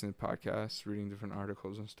reading and listening to podcasts, reading different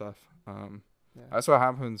articles and stuff. Yeah. That's what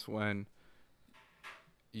happens when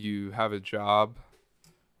you have a job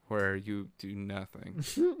where you do nothing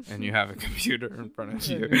and you have a computer in front of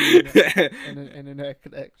you. And an internet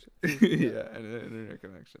connection. Yeah, and an internet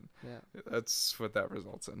connection. Yeah. That's what that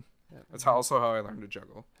results in. Yeah. That's also how I learned to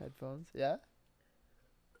juggle. Headphones? Yeah?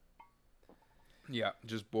 Yeah,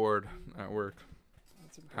 just bored at work.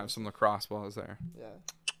 Have some lacrosse balls there. Yeah.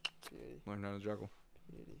 Beauty. Learn how to juggle.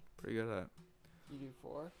 Beauty. Pretty good at it. You do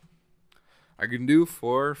 4? I can do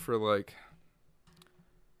 4 for like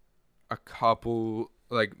a couple,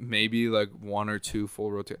 like maybe like 1 or 2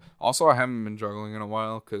 full rotate. Also, I haven't been juggling in a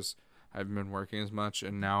while because I haven't been working as much,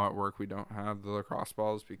 and now at work we don't have the lacrosse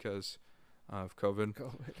balls because of COVID.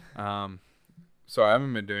 So I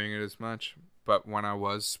haven't been doing it as much. But when I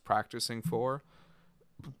was practicing 4,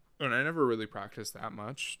 and I never really practiced that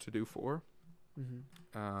much to do 4,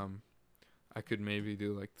 I could maybe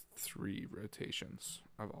do like 3 rotations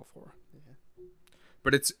of all 4. Yeah.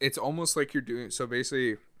 But it's almost like you're doing, so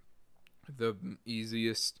basically the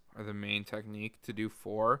easiest or the main technique to do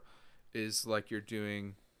 4 is like you're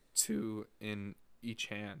doing 2 in each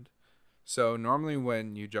hand. So normally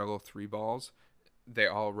when you juggle 3 balls, they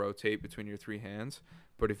all rotate between your 3 hands.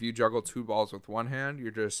 But if you juggle 2 balls with 1 hand,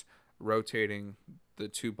 you're just rotating the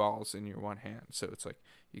 2 balls in your 1 hand. So it's like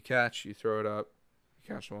you catch, you throw it up,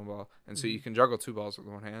 you catch 1 ball. And so you can juggle 2 balls with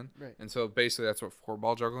 1 hand. Right. And so basically that's what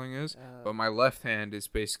 4-ball juggling is. But my left hand is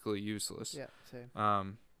basically useless. Yeah, same.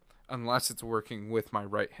 Unless it's working with my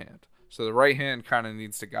right hand. So the right hand kind of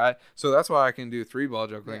needs to guide. So that's why I can do 3-ball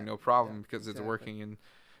juggling no problem because it's working in.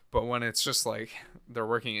 But when it's just like they're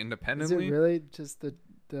working independently. Is it really just the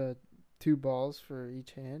 2 balls for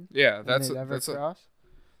each hand? Yeah, that's cross?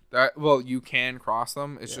 Well, you can cross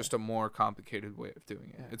them. It's just a more complicated way of doing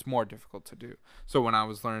it. Yeah. It's more difficult to do. So when I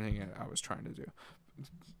was learning it, I was trying to do.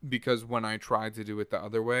 Because when I tried to do it the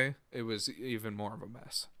other way, it was even more of a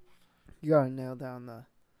mess. You gotta nail down the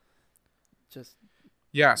just.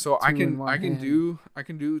 Yeah, so I can do 1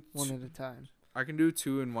 at a time. I can do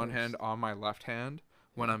 2 in one hand on my left hand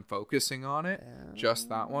when I'm focusing on it. Just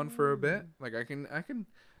that one for a bit. Like I can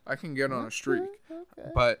get on a streak. Okay.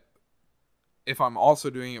 But if I'm also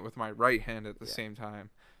doing it with my right hand at the same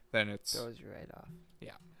time, then it's throws you right off.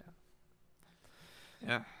 Yeah.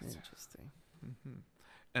 Interesting. Mm-hmm.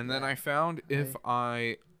 And then I found if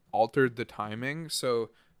I altered the timing,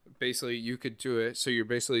 so basically you could do it. So you're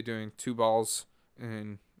basically doing 2 balls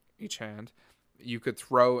in each hand. You could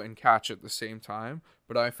throw and catch at the same time.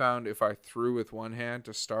 But I found if I threw with 1 hand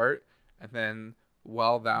to start, and then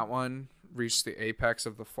while that one reached the apex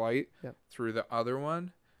of the flight, threw the other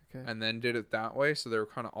one, and then did it that way, so they were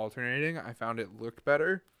kind of alternating, I found it looked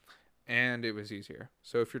better, and it was easier.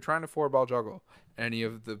 So if you're trying to 4-ball juggle, any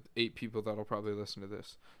of the 8 people that'll probably listen to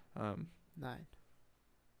this. 9.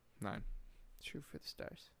 Shoot for the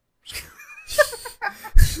stars.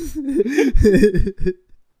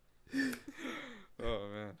 Oh,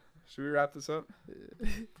 man. Should we wrap this up?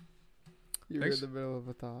 You were in the middle of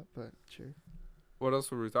a thought, but sure. What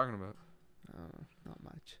else were we talking about? Not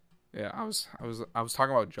much. Yeah, I was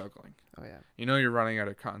talking about juggling. Oh yeah. You know you're running out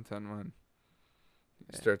of content when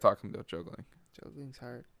you start talking about juggling. Juggling's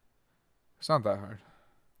hard. It's not that hard.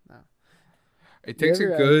 No. It takes You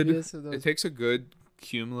a ever good. envious of It those- takes a good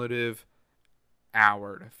cumulative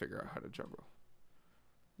hour to figure out how to juggle.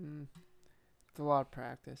 It's a lot of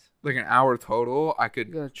practice. Like an hour total, I You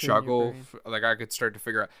could gotta train your juggle. brain. Like I could start to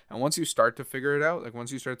figure out. And once you start to figure it out, like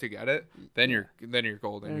once you start to get it, then Yeah. you're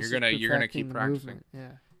golden. And it's You're just gonna perfecting keep the practicing. movement,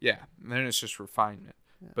 Yeah. Yeah, and then it's just refinement.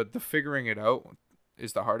 Yeah. But the figuring it out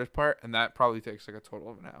is the hardest part, and that probably takes like a total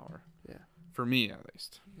of an hour. Yeah. For me, at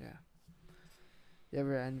least. Yeah. You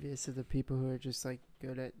ever envious of the people who are just like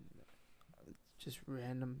good at just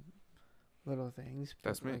random little things? But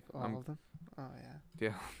That's me. Like all of them. Oh yeah.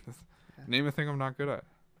 Yeah. Yeah. Name a thing I'm not good at.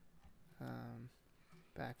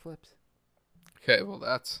 Backflips. Okay, well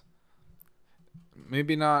that's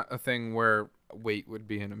maybe not a thing where weight would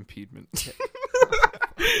be an impediment.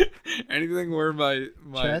 Anything where my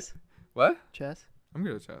Chess. What? Chess. I'm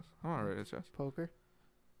good at chess. I'm alright at chess. Poker.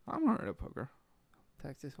 I'm alright at poker.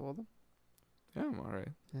 Texas Hold'em. Yeah, I'm alright.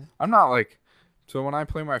 Yeah. I'm not like so when I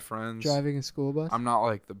play my friends. Driving a school bus. I'm not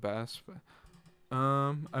like the best, but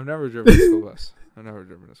I've never driven a school bus. I've never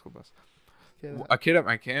driven a school bus. Okay, A kid at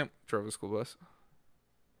my camp drove a school bus.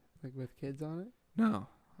 like with kids on it. No.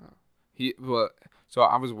 Oh. So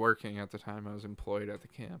I was working at the time. I was employed at the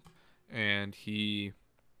camp, and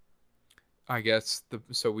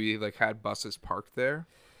so we like had buses parked there,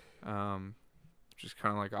 just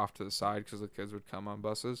kind of like off to the side because the kids would come on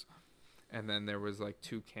buses, and then there was like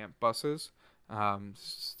 2 camp buses,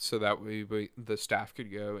 so that the staff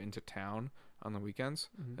could go into town on the weekends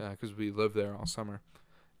because we lived there all summer,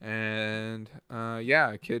 and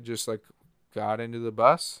a kid just like got into the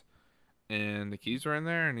bus. And the keys were in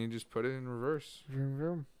there, and he just put it in reverse. Vroom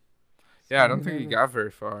vroom. Yeah, I don't think he got very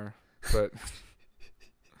far, but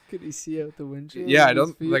Could he see out the windshield? yeah, I with his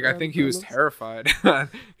don't feet like. I on think the he was pedals? terrified.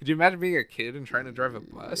 Could you imagine being a kid and trying to drive a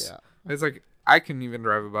bus? Yeah. It's like I can even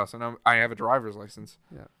drive a bus, and I have a driver's license.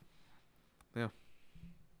 Yeah. Yeah.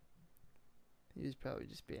 He was probably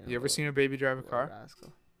just being. You ever seen a baby drive a little car?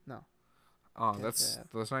 rascal. No. Oh, Can't that's say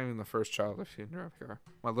that. that's not even the first child I've seen drive a car.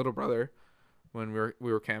 My little brother, when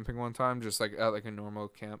we were camping one time, just like at like a normal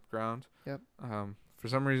campground. Yep. For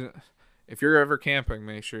some reason, if you're ever camping,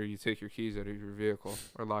 make sure you take your keys out of your vehicle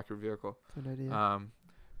or lock your vehicle. Good idea.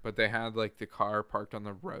 But they had like the car parked on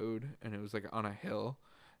the road, and it was like on a hill,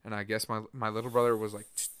 and I guess my little brother was like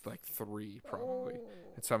 3 probably,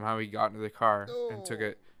 and somehow he got into the car and took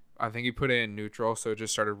it. I think he put it in neutral, so it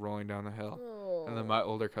just started rolling down the hill, and then my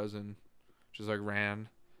older cousin just like ran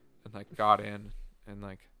and like got in and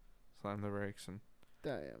like slammed the brakes and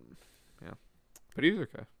Damn. but he was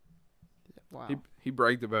okay. Wow. He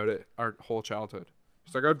bragged about it our whole childhood.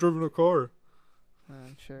 He's like, I've driven a car.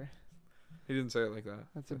 I'm sure. He didn't say it like that.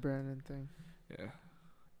 That's a Brandon thing. Yeah.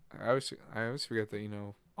 I always forget that you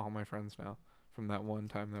know all my friends now from that one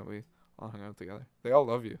time that we all hung out together. They all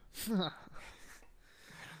love you.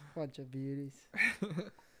 Bunch of beauties.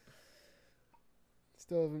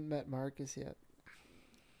 Still haven't met Marcus yet.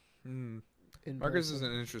 In Marcus is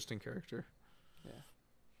person. an interesting character. Yeah.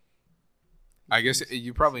 I guess He's-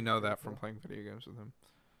 you probably he's know pretty that from cool. playing video games with him.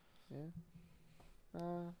 Yeah.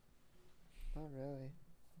 Not really.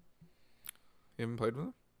 You haven't played with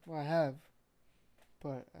him? Well, I have,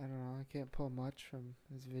 but I don't know. I can't pull much from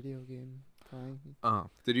his video game playing. Oh.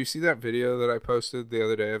 Did you see that video that I posted the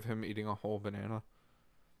other day of him eating a whole banana?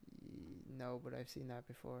 No, but I've seen that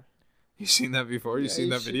before. You seen that before? You Yeah, seen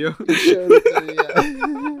you that sh- video? you showed it to me,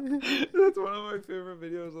 yeah. That's one of my favorite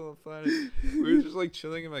videos on the planet. We were just like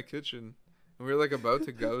chilling in my kitchen, and we were like about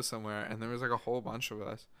to go somewhere, and there was like a whole bunch of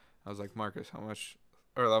us. I was like, Marcus, how much?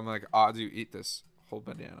 Or I'm like, odds you eat this whole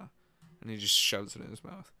banana, and he just shoves it in his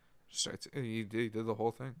mouth. Just starts. He did the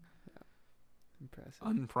whole thing, Impressive.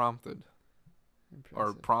 unprompted or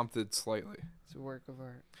Impressive. prompted slightly. It's a work of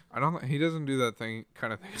art. I don't. He doesn't do that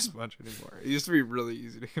kind of thing as much anymore. It used to be really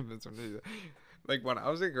easy to convince him to do that. Like when I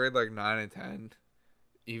was in grade like 9 and 10,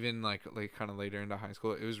 even like kind of later into high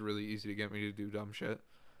school, it was really easy to get me to do dumb shit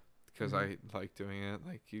because I like doing it.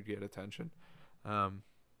 Like you'd get attention.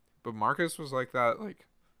 But Marcus was like that, like,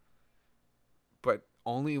 but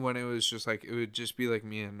only when it was just like it would just be like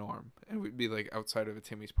me and Norm, and we'd be like outside of a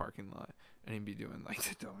Timmy's parking lot, and he'd be doing like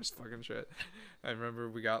the dumbest fucking shit. I remember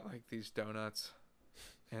we got like these donuts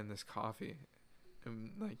and this coffee,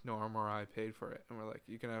 and like Norm or I paid for it, and we're like,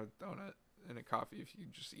 you can have a donut and a coffee if you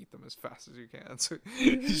just eat them as fast as you can. So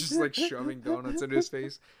he's just like shoving donuts into his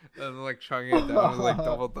face and like chugging it down like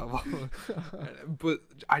double. But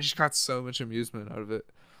I just got so much amusement out of it.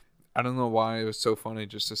 I don't know why it was so funny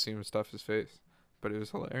just to see him stuff his face, but it was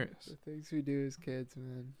hilarious. The things we do as kids,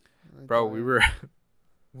 man. I Bro, die.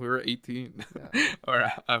 we were 18, Yeah. or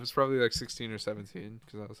I was probably like 16 or 17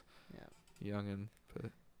 because I was Yeah. youngin'.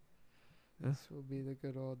 But This will be the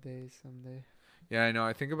good old days someday. Yeah, I know.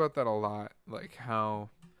 I think about that a lot. Like how,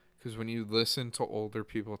 because when you listen to older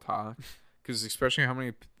people talk, because especially how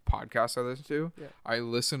many podcasts I listen to, Yeah. I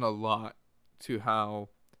listen a lot to how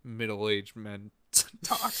middle-aged men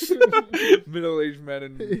talk. Middle-aged men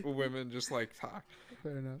and women just like talk.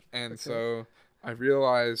 Fair enough. And Okay. so I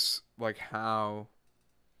realize like how,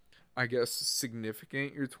 I guess,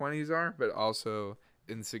 significant your 20s are, but also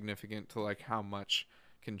insignificant to like how much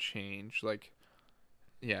can change. Like,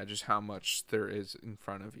 yeah, just how much there is in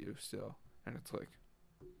front of you still. And it's like,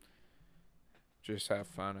 just have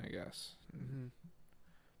fun, I guess. Mm-hmm.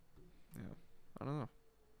 Yeah, I don't know.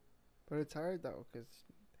 But it's hard though, because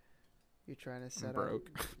you're trying to set I'm broke.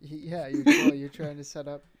 up. Yeah, you're trying to set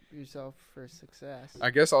up yourself for success. I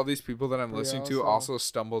guess all these people that I'm But you're listening to also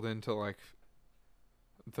stumbled into like,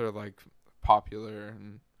 they're like popular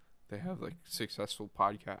and they have like successful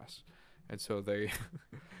podcasts. And so they,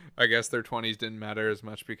 I guess their 20s didn't matter as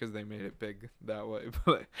much because they made it big that way.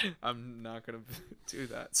 But I'm not going to do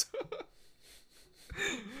that. So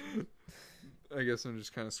I guess I'm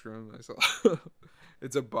just kind of screwing myself.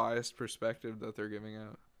 It's a biased perspective that they're giving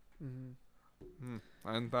out. Mm-hmm.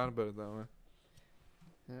 I hadn't thought about it that way.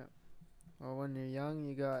 Yeah. Well, when you're young,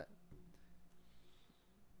 you got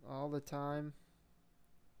all the time,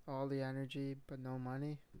 all the energy, but no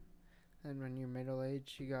money. And when you're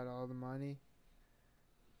middle-aged, you got all the money,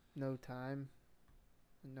 no time,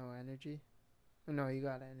 and no energy. Oh, no, you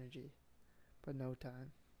got energy, but no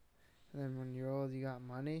time. And then when you're old, you got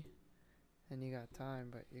money, and you got time,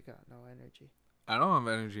 but you got no energy. I don't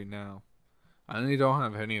have energy now. I really don't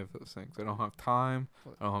have any of those things. I don't have time.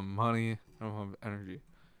 I don't have money. I don't have energy.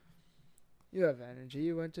 You have energy.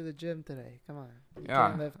 You went to the gym today. Come on. You Yeah.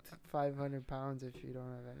 can't lift 500 pounds if you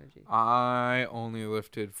don't have energy. I only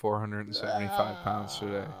lifted 475 pounds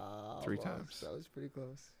today. 3 Well, times. That was pretty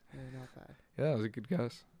close. Yeah, not bad. Yeah, that was a good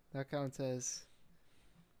guess. That counts as,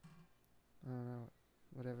 I don't know,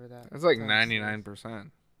 whatever that. That's like times is.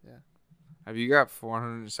 99%. Yeah. Have you got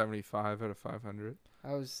 475 out of 500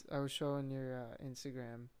 I was showing your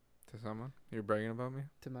Instagram to someone? You're bragging about me?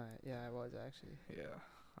 to my, yeah, I was actually. Yeah.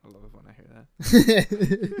 I love it when I hear that.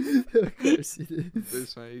 Of course you did. It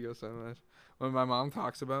boosts my ego so much. When my mom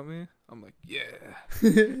talks about me, I'm like, yeah.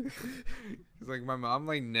 It's like my mom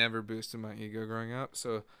like never boosted my ego growing up.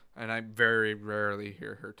 So, and I very rarely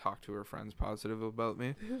hear her talk to her friends positively about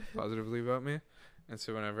me. And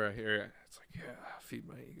so whenever I hear it, it's like, yeah, feed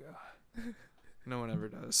my ego. No one ever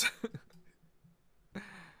does.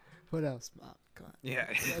 What else, Mom? Come on. Yeah.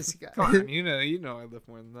 Yes, you got Come it. on, you know I live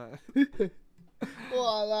more than that.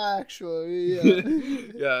 Well, actually, yeah.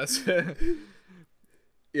 Yes.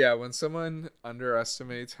 Yeah, when someone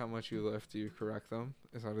underestimates how much you lift, do you correct them?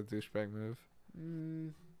 Is that a douchebag move?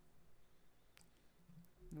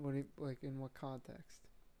 What do you, like, in what context?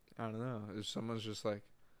 I don't know. If someone's just like,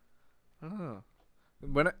 I don't know.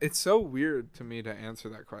 When it's so weird to me to answer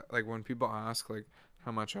that question. Like when people ask like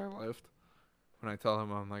how much I lift, when I tell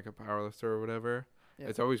them I'm like a powerlifter or whatever, Yeah.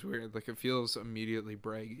 it's always weird. Like it feels immediately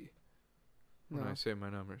braggy when No. I say my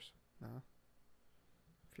numbers. No.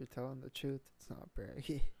 If you're telling the truth, it's not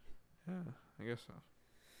braggy. Yeah, I guess so.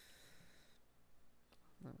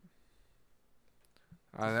 No.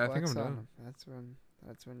 I think Flex I'm on done. 'em.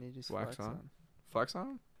 That's when you just Flex flex on? on. Flex on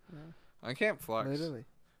 'em? Yeah. I can't flex. Literally.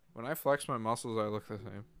 When I flex my muscles, I look the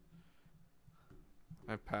same.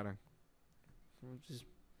 I have padding. We'll just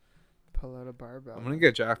pull out a barbell. I'm gonna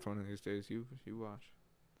get jacked one of these days. You watch.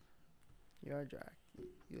 You are jacked.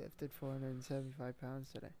 You lifted 475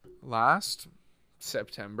 pounds today. Last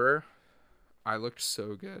September, I looked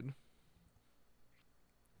so good.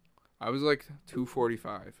 I was like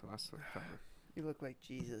 245 last September. You look like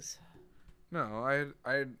Jesus. No, I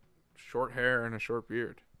had short hair and a short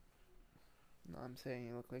beard. No, I'm saying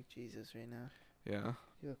you look like Jesus right now. Yeah.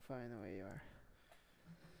 You look fine the way you are.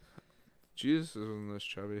 Jesus isn't this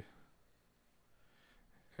chubby.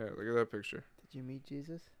 Here, look at that picture. Did you meet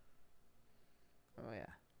Jesus? Oh, yeah.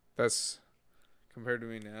 That's compared to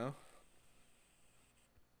me now.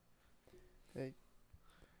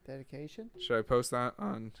 Dedication? Should I post that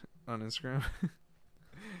on Instagram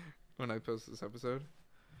when I post this episode?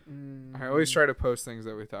 I always try to post things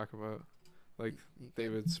that we talk about, like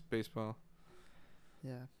David's baseball.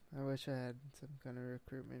 Yeah, I wish I had some kind of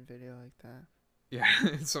recruitment video like that. Yeah,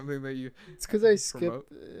 it's something that you. It's because I promote?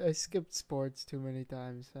 skipped sports too many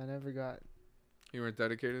times. I never got, You weren't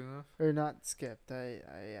dedicated enough. or not skipped. I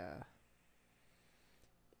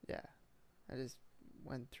just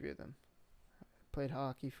went through them. Played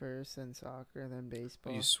hockey first, then soccer, then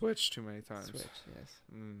baseball. You switched too many times. Switch, yes.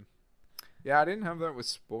 Yeah, I didn't have that with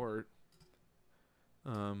sport.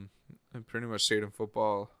 I pretty much stayed in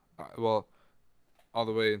football. Well, all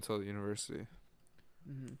the way until the university.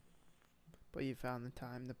 Mm-hmm. But you found the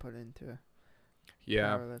time to put into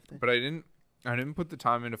Yeah, powerlifting. but I didn't put the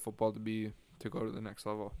time into football to go to the next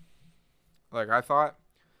level. Like, I thought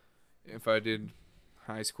if I did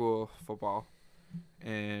high school football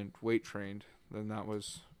and weight trained, then that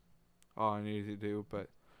was all I needed to do. But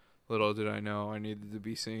little did I know I needed to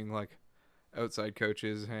be seeing like outside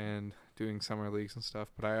coaches and doing summer leagues and stuff.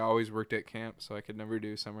 But I always worked at camp, so I could never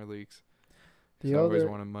do summer leagues. The I always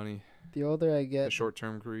older wanted money. the older I The get,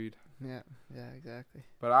 short-term greed. yeah, exactly.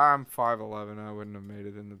 But I'm 5'11". I wouldn't have made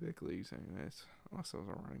it in the big leagues anyways, unless I was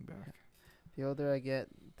a running back. The older I get,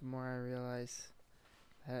 the more I realize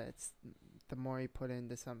that it's the more you put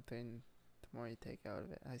into something, the more you take out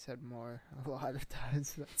of it. I said more a lot of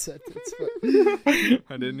times in that sentence, but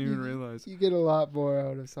I didn't even realize. you get a lot more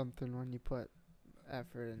out of something when you put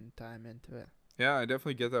effort and time into it. Yeah, I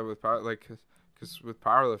definitely get that with power, like, cause with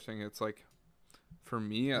powerlifting, it's like, for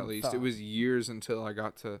me at least, it was years until I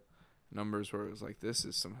got to numbers where it was like, this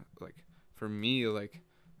is some, like, for me, like,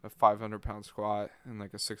 a 500-pound squat and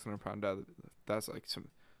like a 600-pound deadlift. That's like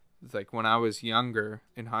it's like when I was younger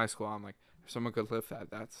in high school, I'm like, if someone could lift that,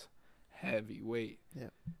 that's heavy weight. Yeah.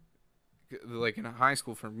 Like in high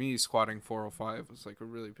school, for me, squatting 405 was like a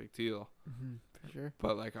really big deal. Mm-hmm, for sure.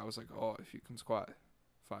 But like, I was like, oh, if you can squat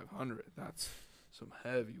 500, that's some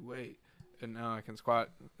heavy weight. And now I can squat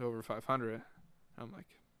over 500. I'm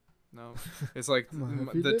like, no. It's like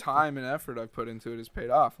the time and effort I've put into it has paid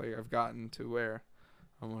off. Like, I've gotten to where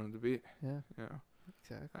I wanted to be. Yeah. Yeah.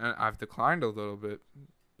 Exactly. And I've declined a little bit,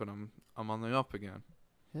 but I'm on the up again.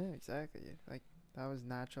 Yeah, exactly. Like, that was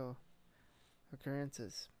natural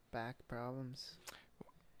occurrences. Back problems.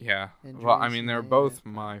 Yeah. Injuries, Well, I mean, you they're name both it.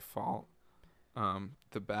 my fault.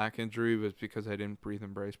 The back injury was because I didn't breathe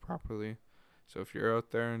and brace properly. So if you're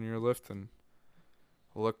out there and you're lifting,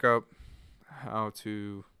 look up how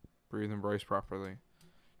to breathe and brace properly.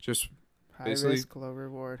 Just High basically, risk, low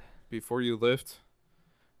reward. before you lift,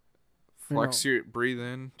 breathe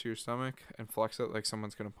in to your stomach and flex it like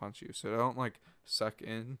someone's gonna punch you. So don't like suck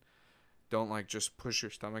in. Don't like just push your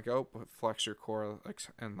stomach out, but flex your core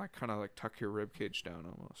and like kind of like tuck your rib cage down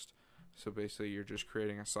almost. So basically, you're just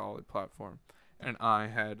creating a solid platform. And I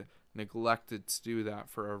had neglected to do that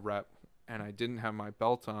for a rep, and I didn't have my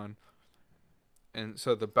belt on. And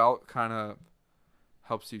so the belt kind of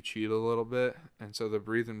helps you cheat a little bit. And so the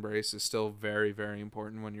breathe and brace is still very, very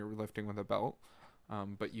important when you're lifting with a belt.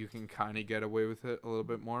 But you can kind of get away with it a little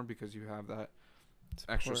bit more because you have that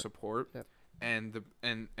extra support. Yep.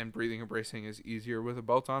 And breathing and bracing is easier with a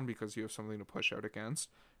belt on because you have something to push out against.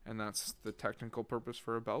 And that's the technical purpose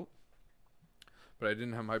for a belt. But I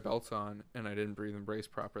didn't have my belt on, and I didn't breathe and brace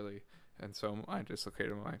properly. And so I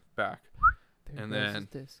dislocated my back. And then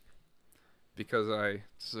because I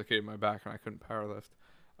dislocated my back and I couldn't power lift,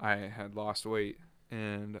 I had lost weight,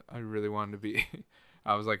 and I really wanted to be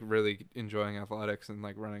I was like really enjoying athletics and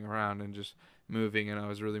like running around and just moving, and I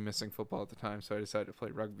was really missing football at the time, so I decided to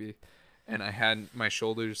play rugby. And I had my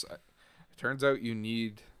shoulders, it turns out you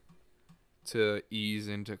need to ease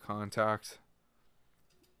into contact,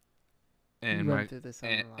 and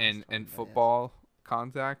football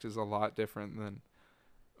contact is a lot different than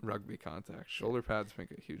rugby contact. Shoulder pads make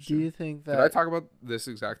a huge difference. Do you think that... Did I talk about this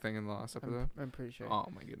exact thing in the last episode? I'm pretty sure. Oh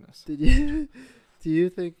my goodness. Do you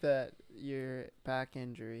think that your back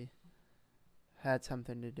injury had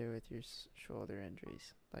something to do with your shoulder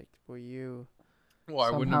injuries? Like, were you... Well, I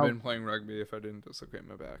wouldn't have been playing rugby if I didn't dislocate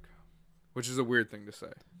my back, which is a weird thing to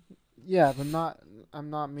say. Yeah, but I'm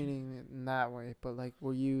not meaning it in that way, but like,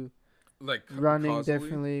 were you... Like running causally?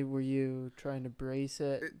 Differently? Were you trying to brace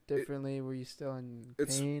it differently? Were you still in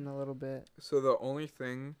pain a little bit? So the only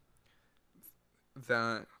thing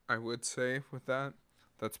that I would say with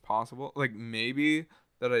that's possible, like maybe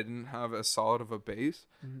that I didn't have as solid of a base,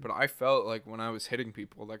 but I felt like when I was hitting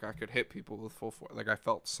people, like I could hit people with full force. Like I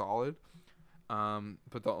felt solid.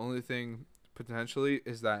 But the only thing potentially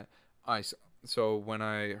is that so when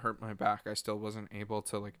I hurt my back, I still wasn't able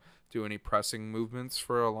to like do any pressing movements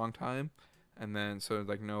for a long time. And then, so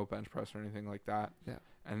like no bench press or anything like that. Yeah.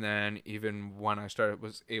 And then even when I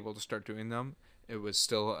was able to start doing them, it was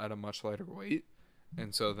still at a much lighter weight.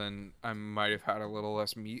 And so then I might have had a little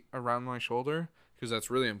less meat around my shoulder, because that's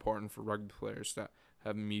really important for rugby players to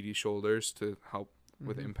have meaty shoulders to help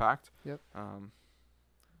with impact. Yep. And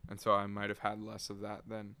so I might have had less of that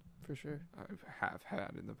than for sure I have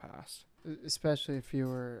had in the past. Especially if you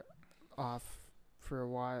were off for a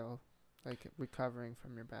while, like recovering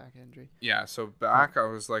from your back injury. Yeah, so back I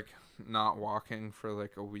was like not walking for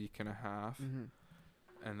like a week and a half.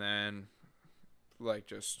 And then like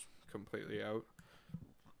just completely out.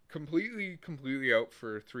 Completely out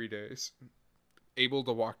for 3 days. Able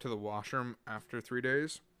to walk to the washroom after 3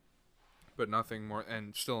 days, but nothing more,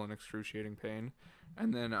 and still in excruciating pain.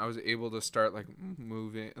 And then I was able to start like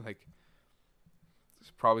moving, like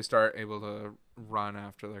probably start able to run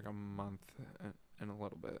after like a month and a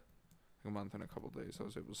little bit, like a month and a couple days. I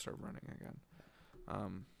was able to start running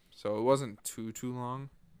again. So it wasn't too long,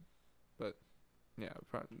 but yeah,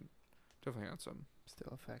 definitely had some.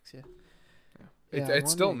 Still affects you. Yeah, Yeah,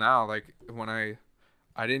 it's still now, like when I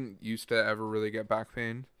didn't used to ever really get back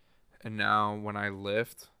pain, and now when I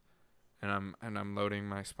lift and I'm loading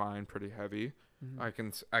my spine pretty heavy, I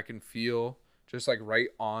can feel just like right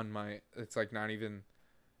on my, it's like not even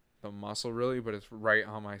the muscle really, but it's right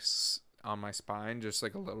on my spine, just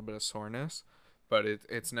like a little bit of soreness, but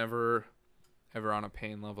it's never ever on a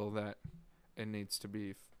pain level that it needs to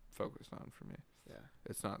be focused on for me. Yeah.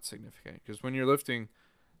 It's not significant, because when you're lifting,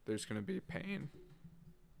 there's going to be pain.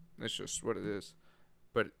 It's just what it is.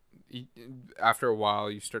 But after a while,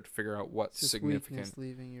 you start to figure out what's It's just significant. weakness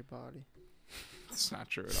leaving your body. It's not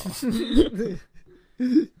true at all.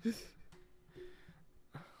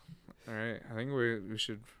 All right. I think we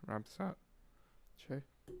should wrap this up. Sure.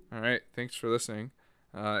 All right. Thanks for listening.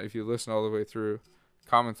 If you listen all the way through,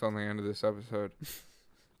 comments on the end of this episode.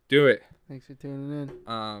 Do it. Thanks for tuning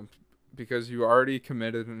in. Because you already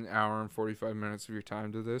committed an hour and 45 minutes of your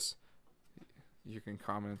time to this, you can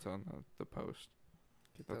comment on the post.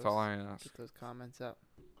 That's all I ask. Get those comments up.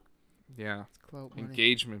 Yeah. It's clout money.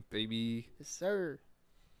 Engagement, baby. Yes, sir.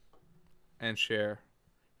 And share.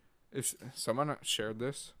 If someone shared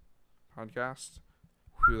this podcast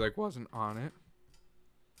who like wasn't on it,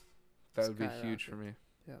 that would be huge for me.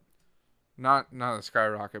 Yep. Not a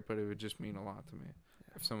skyrocket, but it would just mean a lot to me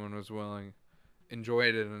if someone was willing,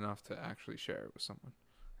 enjoyed it enough to actually share it with someone.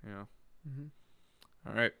 You know.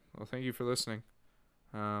 All right. Well, thank you for listening.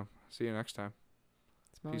 See you next time.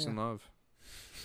 Smell Peace ya. and love.